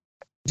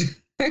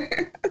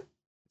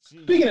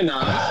 Speaking of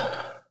Nas.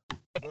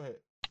 Go ahead.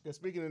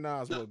 Speaking of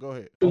Nas, go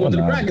ahead. We're going to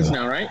the brackets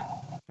now, right?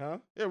 Huh?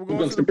 Yeah, we're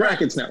going to the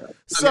brackets now. Right?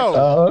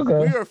 So,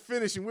 we are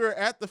finishing. We're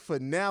at the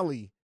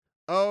finale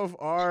of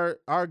our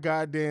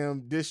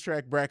goddamn diss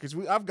track brackets.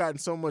 I've gotten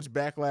so much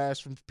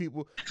backlash from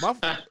people.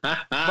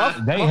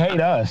 They hate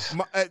us.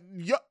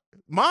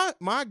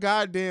 My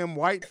goddamn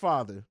white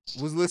father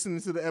was listening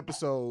to the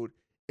episode,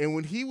 and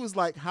when he was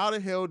like, "How the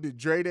hell did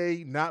Dre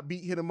Day not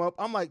hit him up?"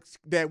 I'm like,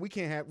 "Dad, we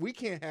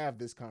can't have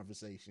this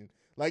conversation.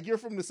 Like, you're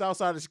from the south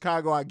side of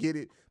Chicago, I get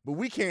it, but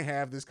we can't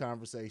have this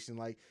conversation.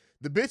 Like,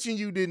 the bitch and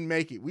you didn't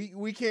make it.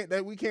 We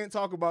can't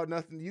talk about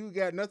nothing. You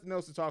got nothing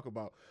else to talk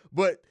about."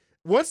 But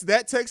once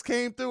that text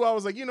came through, I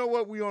was like, you know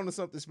what? We on to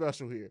something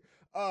special here.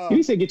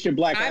 You said get your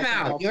black. I'm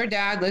out. Your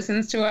dad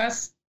listens to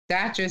us.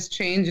 That just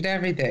changed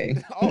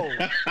everything.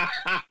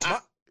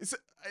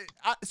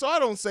 So I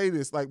don't say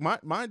this. Like,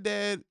 my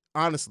dad,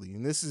 honestly,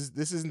 and this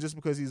isn't just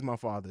because he's my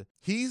father.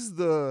 He's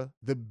the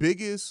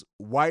biggest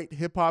white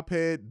hip hop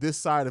head this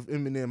side of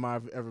Eminem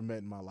I've ever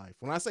met in my life.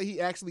 When I say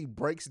he actually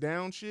breaks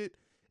down shit,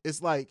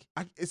 it's like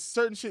it's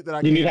certain shit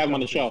that you need to have him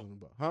on the show.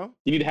 Huh?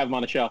 You need to have him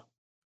on the show.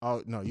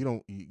 Oh no, you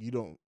don't. You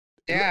don't.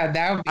 Yeah,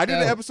 that would be I did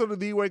an episode of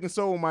The Awakened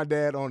Soul with my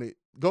dad on it.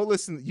 Go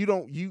listen.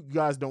 You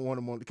guys don't want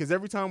him on because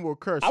every time we'll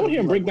curse. I would hear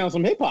him break down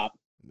some hip hop.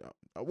 No.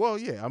 Well,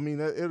 yeah. I mean,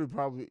 it'll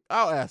probably.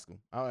 I'll ask him.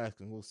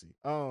 We'll see.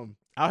 I'll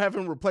have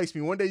him replace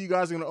me one day. You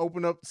guys are gonna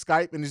open up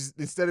Skype, and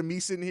instead of me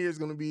sitting here, it's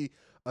gonna be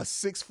a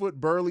 6 foot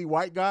burly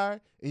white guy,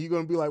 and you're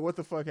gonna be like, "What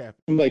the fuck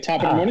happened?" I'm like,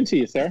 top of the morning to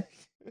you, sir.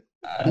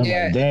 I'm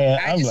Yeah, like, damn.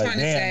 I I'm just like,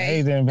 wanna damn. say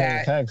He's in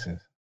that-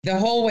 Texas. The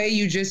whole way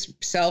you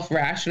just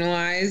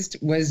self-rationalized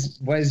was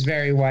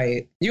very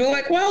white. You were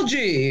like, well,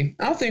 gee,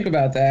 I'll think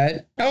about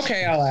that.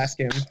 Okay, I'll ask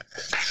him.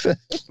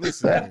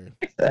 Listen,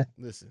 man.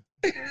 Listen.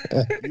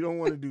 You don't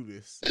want to do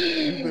this.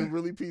 You've been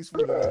really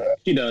peaceful tonight.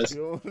 He does.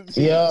 You don't wanna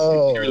do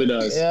Yo, He really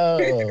does.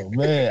 yo,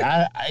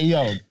 man.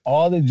 Yo,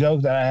 all the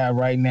jokes that I have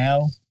right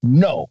now,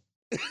 no.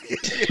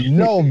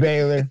 No,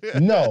 Baylor.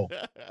 No.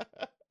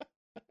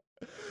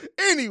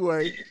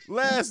 Anyway,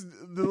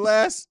 the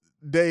last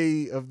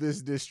day of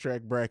this diss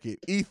track bracket,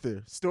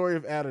 Ether, Story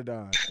of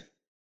Adidon.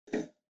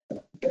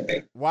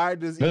 Why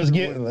does Let's Ether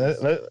get win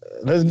this?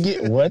 let's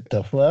get what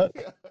the fuck?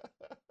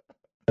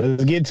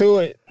 Let's get to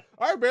it.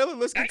 All right, Baylor,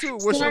 let's get to it.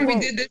 That's What's the your one we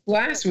vote? did this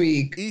last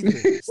week.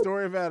 Ether,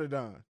 Story of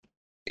Adidon.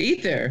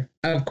 Ether,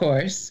 of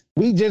course.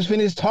 We just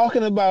finished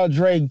talking about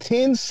Drake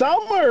 10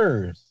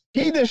 Summers.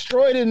 He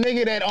destroyed a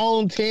nigga that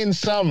owned 10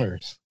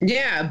 Summers.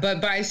 Yeah,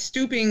 but by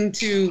stooping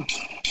to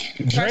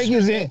Drake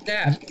is in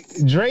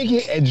depth.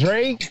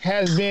 Drake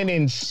has been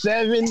in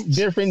 7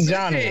 different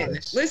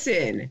genres.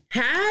 Listen,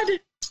 had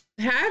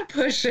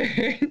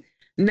Pusha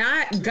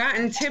not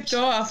gotten tipped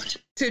off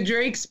to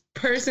Drake's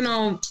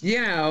personal,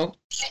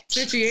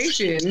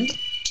 situation.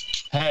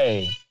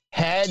 Hey,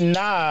 had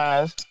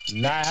Nas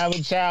not have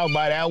a child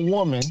by that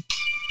woman,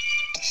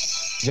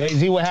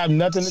 Jay-Z would have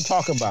nothing to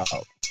talk about.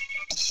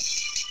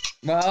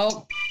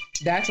 Well,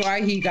 that's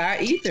why he got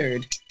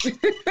ethered.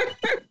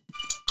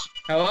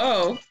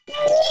 Hello.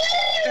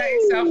 Set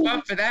yourself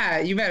up for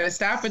that. You better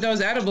stop with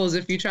those edibles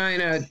if you're trying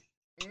to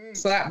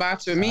slap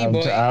box with me,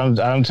 boy. I'm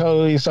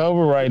totally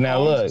sober right now.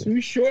 Look.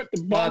 Too short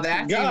to Well, box.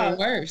 that's even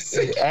worse.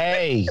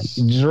 Hey,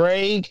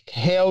 Drake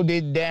held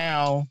it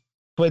down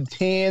for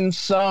 10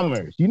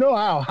 summers. You know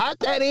how hot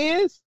that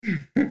is?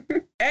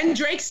 And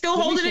Drake's still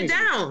holding it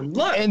down.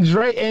 Look. And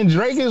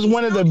Drake is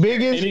one of the And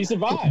biggest. he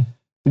survived.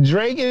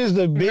 Drake is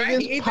the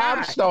biggest he pop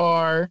died.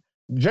 star.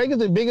 Drake is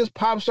the biggest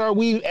pop star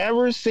we've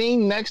ever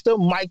seen next to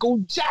Michael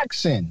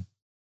Jackson.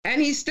 And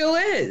he still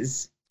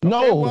is.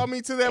 No, Okay, well, I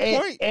mean, to that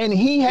point, and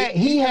he had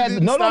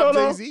didn't no.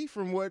 Jay-Z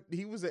from what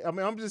he was. I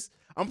mean,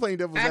 I'm playing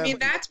devil's I mean, advocate.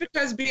 that's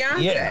because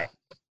Beyonce. Yeah.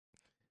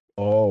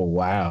 Oh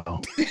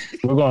wow,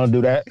 we're gonna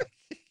do that.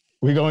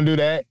 We're gonna do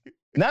that.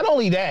 Not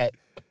only that.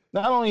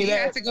 He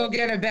had to go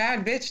get a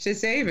bad bitch to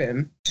save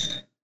him.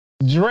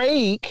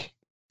 Drake.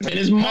 And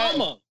his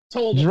mama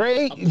told him.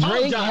 Drake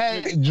Apologize.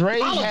 had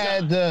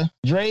the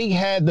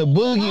boogeyman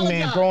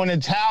Apologize. throwing a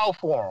towel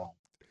for him.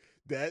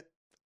 That,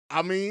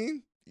 I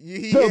mean,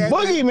 he The had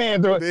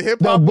boogeyman throwing the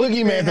hip hop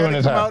boogeyman had throwing to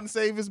a come out towel. and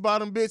save his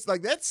bottom bitch.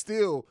 Like that's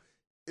still,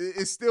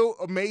 it's still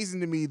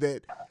amazing to me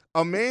that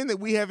a man that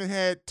we haven't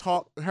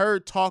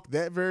heard talk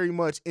that very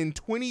much in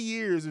 20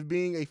 years of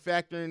being a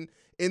factor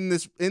in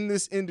this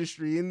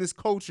industry, in this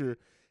culture,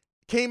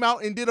 came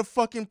out and did a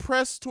fucking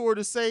press tour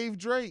to save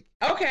Drake.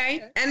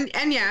 Okay, and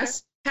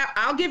yes,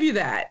 I'll give you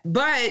that.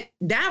 But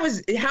that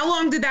was, how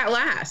long did that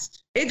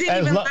last? It didn't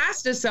As even lo-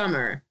 last a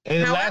summer.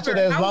 It lasted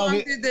However, as how long long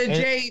as- did the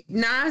J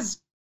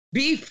Nas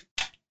beef?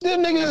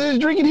 Them niggas is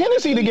drinking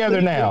Hennessy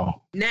together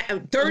now.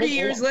 30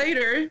 years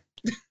later,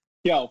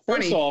 Yo,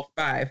 first off,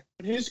 25.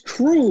 his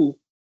crew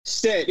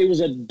said it was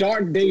a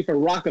dark day for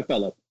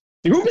Rockefeller.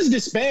 The group is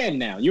disbanded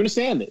now. You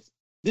understand this?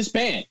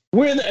 Disband.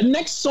 Where the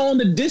next song,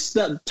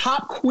 the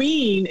top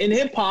queen in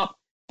hip hop,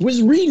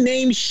 was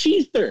renamed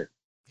Sheether.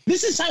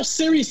 This is how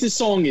serious this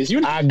song is.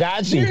 I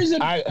got you. There's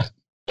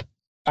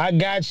I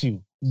got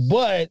you.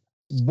 But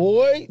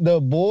the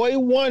boy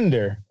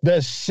wonder,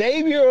 the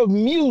savior of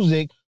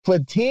music for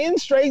 10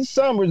 straight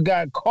summers,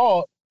 got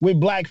caught with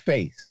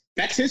blackface.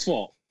 That's his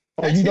fault.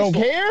 Oh, That's you his don't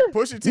fault. care?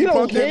 Pusha T You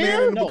don't punked that man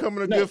care? into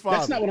becoming a good father.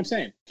 That's not what I'm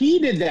saying. He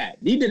did that.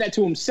 He did that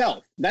to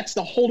himself. That's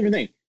the whole different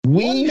thing.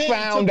 We One man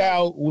found took-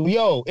 out,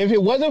 if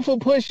it wasn't for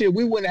Pusha,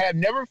 we would have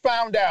never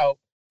found out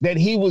that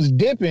he was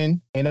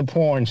dipping in a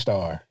porn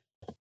star.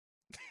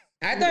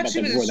 I thought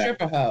she was a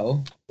stripper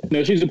hoe.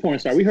 No, she's a porn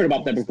star. We heard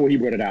about that before he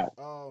brought it out.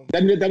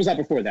 That was out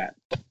before that.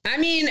 I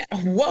mean,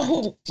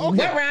 what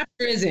rapper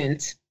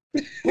isn't?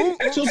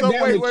 Took So down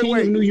the king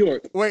of New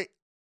York. Wait,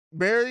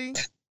 Barry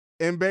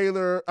and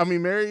Baylor. I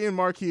mean, Mary and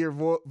Marquis are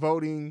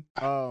voting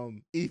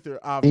Ether.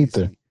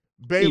 Obviously, Ether.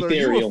 Baylor,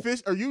 Ethereal.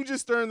 are you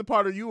just stirring the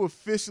pot? Or are you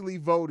officially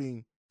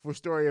voting for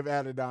Story of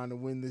Adidon to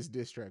win this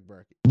diss track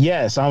bracket?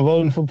 Yes, I'm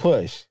voting for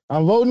Push.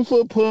 I'm voting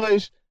for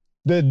Push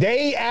the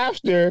day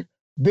after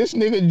this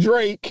nigga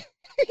Drake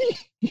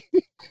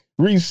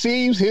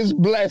receives his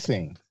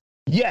blessing.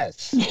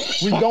 Yes,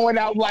 we're going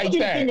out I like want you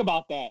to that. think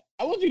about that.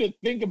 I want you to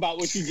think about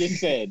what you just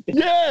said.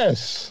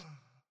 Yes.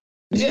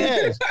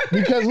 Yes.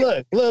 Because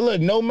look,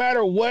 no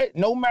matter what,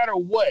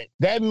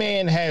 that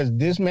man has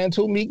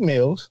dismantled Meek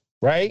Mills,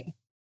 right?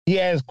 He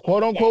has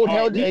quote unquote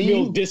held Meek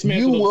Mill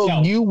dismantled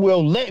himself. you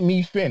will let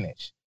me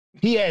finish.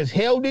 He has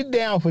held it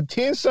down for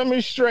 10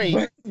 summers straight.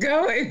 What's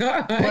going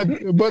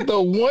on? But the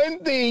one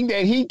thing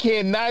that he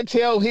cannot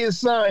tell his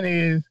son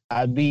is,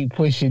 I beat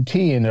Pusha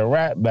T in the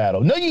rap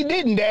battle. No, you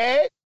didn't,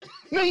 Dad.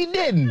 No, you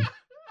didn't.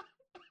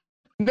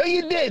 No,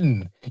 you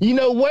didn't. You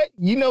know what?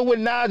 You know what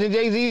Nas and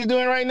Jay-Z is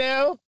doing right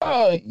now?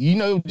 Oh, you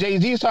know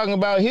Jay-Z is talking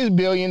about his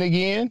billion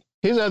again,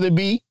 his other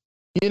B.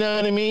 You know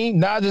what I mean?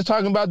 Nas is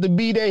talking about the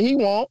B that he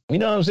want. You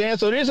know what I'm saying?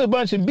 So there's a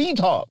bunch of B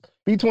talk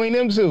between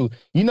them two.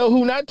 You know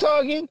who not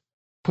talking?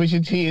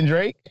 Pusha T and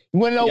Drake. You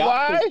want to know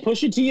why?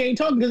 Pusha T ain't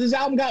talking because his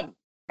album got,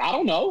 I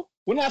don't know.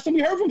 When last time we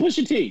heard from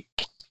Pusha T?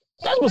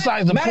 That's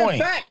besides the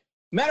point.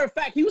 Matter of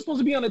fact, he was supposed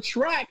to be on a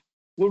track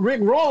with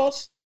Rick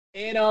Ross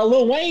and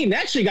Lil Wayne.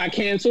 That shit got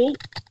canceled.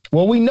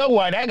 Well, we know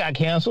why that got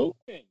canceled.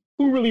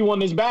 Who really won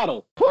this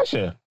battle?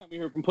 Pusha. We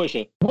heard from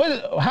Pusha.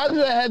 How does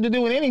that have to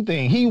do with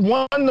anything? He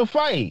won the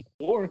fight.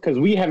 Or because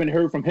we haven't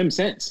heard from him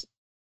since.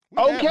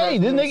 Okay,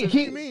 this nigga. What do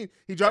you mean?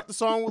 He dropped the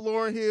song with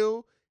Lauryn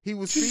Hill. He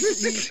was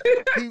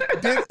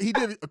he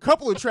did a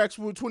couple of tracks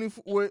with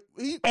 24.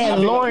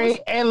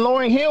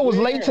 Lauryn Hill was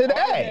late to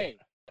that.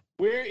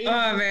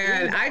 Oh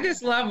man, I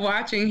just love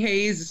watching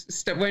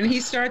Hayes. When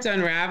he starts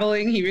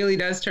unraveling, he really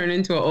does turn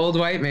into an old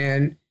white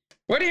man.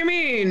 What do you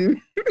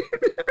mean?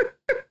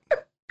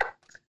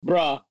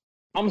 Bruh,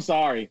 I'm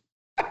sorry.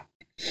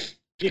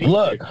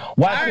 Look,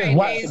 watch this.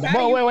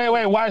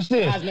 Wait. Watch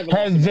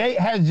this.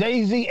 Has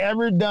Jay-Z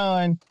ever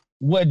done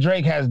what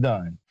Drake has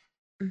done?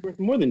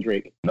 More than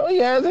Drake. No, he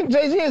hasn't.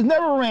 Jay-Z has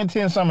never ran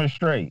 10 summers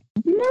straight.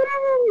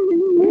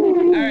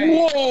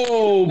 Right.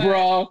 Whoa,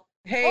 bro.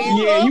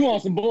 Hey, you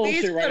want some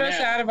bullshit right now. Please put us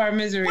out of our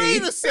misery.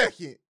 Wait a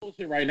second.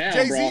 Bullshit right now,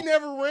 Jay-Z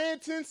never ran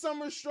 10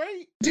 summers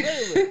straight?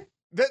 Taylor,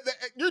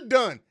 you're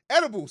done.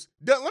 Edibles.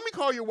 Done. Let me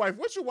call your wife.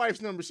 What's your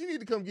wife's number? She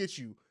need to come get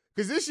you.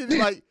 Because this shit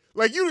is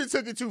like you done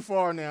took it too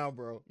far now,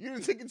 bro. You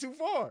done took it too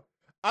far.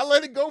 I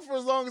let it go for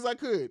as long as I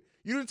could.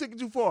 You done took it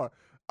too far.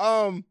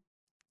 The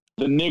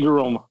nigger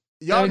room.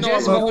 Y'all know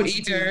just vote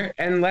Ether,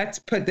 and let's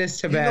put this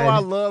to bed. You know I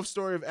love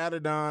Story of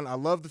Adidon. I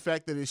love the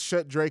fact that it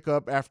shut Drake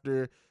up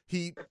after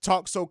he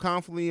talked so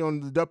confidently on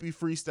the Duppy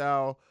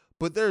freestyle,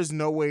 but there's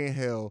no way in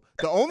hell.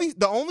 The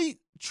only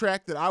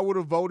track that I would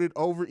have voted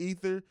over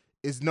Ether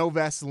is No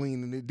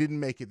Vaseline, and it didn't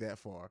make it that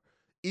far.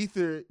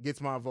 Ether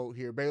gets my vote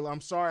here. Baylor,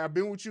 I'm sorry. I've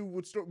been with you.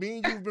 Me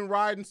and you've been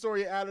riding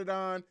Story of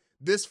Adidon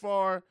this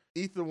far.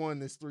 Ether won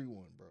this 3-1,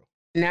 bro.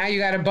 Now you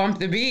got to bump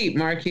the beat,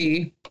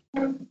 Marquis.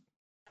 All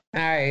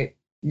right.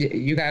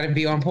 You got to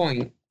be on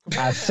point.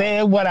 I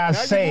said what I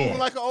said. You moving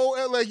like an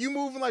old, like you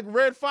moving like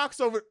Red Fox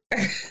over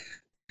trying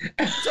to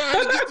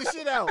get the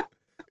shit out.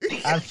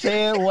 I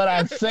said what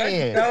I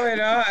said. Going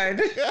on.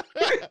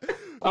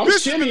 I'm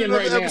shimmying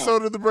right now.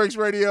 Episode of the Breaks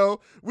Radio.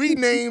 We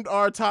named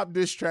our top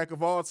diss track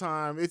of all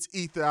time. It's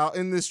Ether. I'll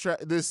end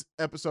this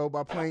episode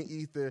by playing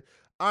Ether.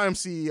 I'm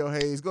CEO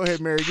Hayes. Go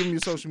ahead, Mary. Give me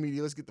your social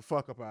media. Let's get the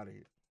fuck up out of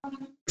here.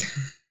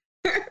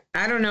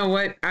 I don't know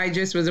what I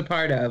just was a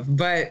part of,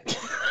 but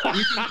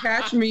you can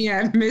catch me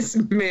at Miss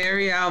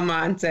Mary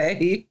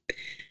Almonte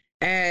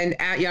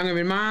and at Young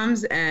Urban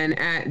Moms and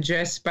at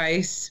Just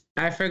Spice.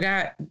 I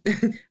forgot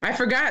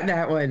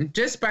that one.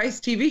 Just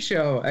Spice TV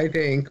show, I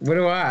think. What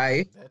do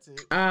I? That's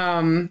it.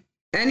 And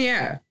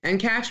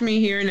catch me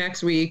here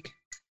next week.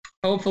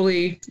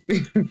 Hopefully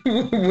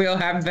we'll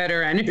have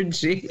better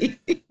energy.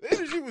 The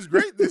energy was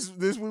great this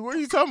week. What are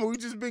you talking about? We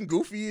just been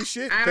goofy as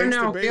shit. I don't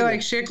know. I feel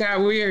like shit got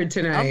weird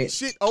tonight.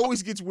 Shit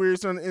always gets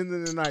weird on the end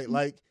of the night.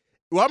 Like,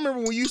 I remember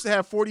when we used to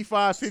have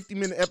 45,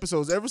 50-minute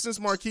episodes. Ever since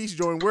Marquise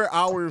joined, we're an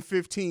hour and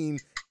 15,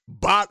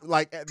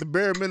 like at the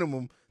bare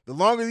minimum. The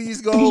longer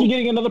these go, you're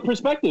getting another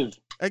perspective.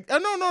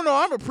 No.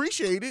 I'm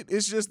appreciated.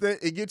 It's just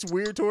that it gets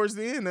weird towards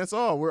the end. That's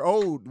all. We're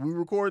old. We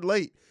record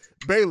late.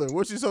 Baylor,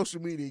 what's your social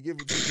media? Give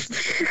it to me.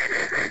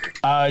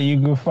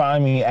 You can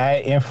find me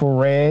at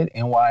Infrared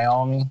in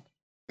Wyoming.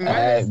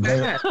 At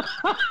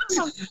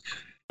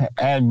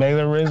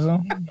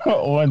Baylorism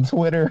on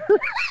Twitter.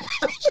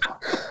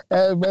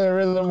 At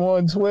Baylorism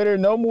on Twitter.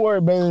 No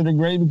more Baylor the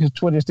Great because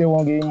Twitter still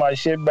won't give me my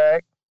shit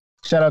back.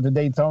 Shout out to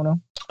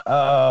Daytona.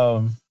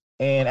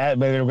 And at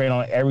Baylor the Great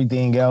on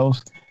everything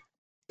else.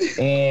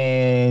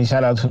 And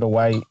shout out to the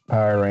White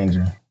Power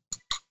Ranger.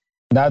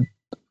 Not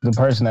the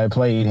person that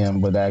played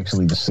him, but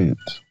actually the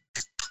suits.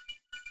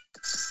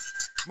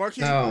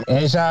 Marquis. Oh.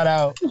 And shout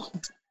out to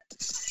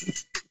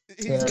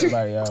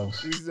everybody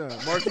else. He's done.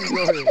 Marquis,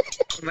 go ahead.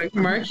 Like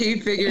Marquis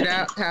figured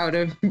out how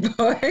to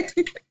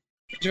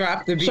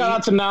drop the beat. Shout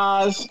out to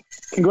Nas.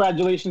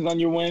 Congratulations on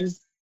your win.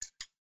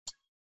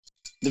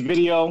 The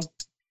video,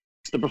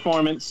 the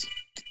performance,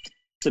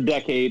 the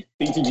decade.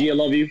 BTG, I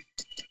love you.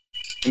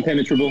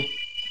 Impenetrable.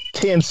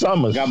 10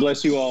 summers. God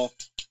bless you all.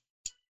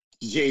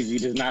 Jay-Z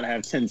does not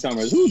have 10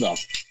 summers. Who the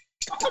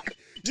fuck?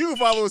 You can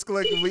follow us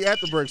collectively at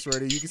The Breaks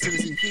Radio. You can send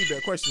us any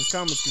feedback, questions,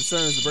 comments,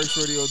 concerns,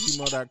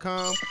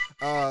 thebreaksradio@gmail.com.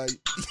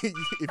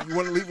 If you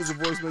want to leave us a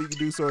voicemail, you can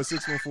do so at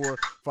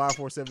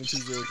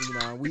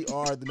 614-547-2039. We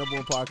are the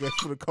 #1 podcast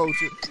for the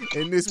culture.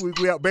 And this week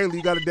we out. Bailey,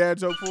 you got a dad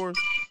joke for us?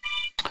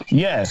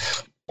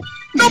 Yes.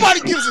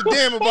 Nobody gives a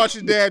damn about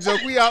your dad joke.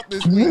 We out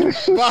this week.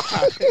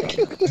 Bye.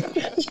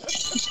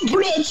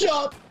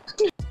 Bloodshot.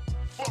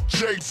 Fuck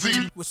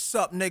Jay-Z. What's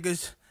up,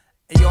 niggas?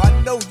 Hey, yo,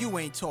 I know you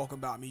ain't talking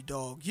about me,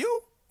 dog.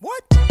 You?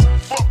 What?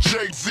 Fuck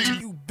Jay-Z.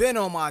 You been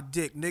on my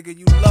dick, nigga.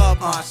 You love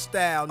my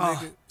style,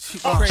 nigga.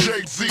 Fuck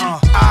Jay-Z.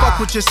 Fuck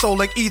with your soul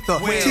like ether.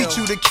 Teach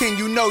you the king,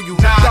 you know you.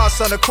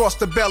 Godson across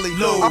the belly.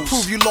 I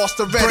prove you lost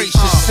already. Brace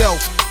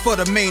yourself for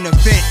the main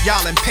event.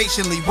 Y'all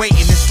impatiently waiting.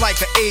 It's like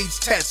an AIDS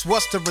test.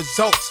 What's the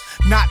results?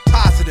 Not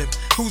positive.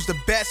 Who's the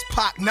best?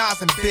 Pac,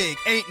 Nas, and Big.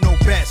 Ain't no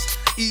best.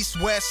 East,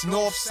 west,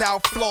 north,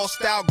 south,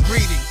 flossed out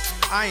greetings.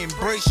 I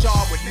embrace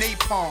y'all with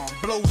napalm.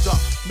 Blows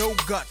up, no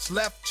guts,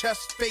 left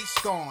chest, face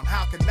gone.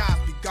 How can Nas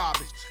be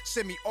garbage?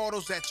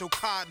 Semi-autos at your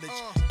cottage.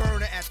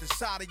 Burner at the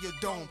side of your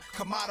dome.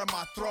 Come out of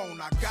my throne,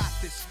 I got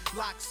this.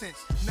 Lock since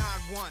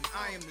 9-1,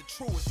 I am the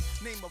truest.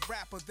 Name a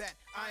rapper that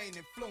I ain't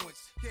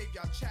influenced. Gave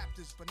y'all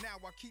chapters, but now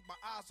I keep my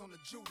eyes on the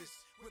Judas.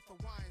 With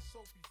Hawaiian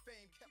Sophie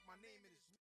fame, kept my name in his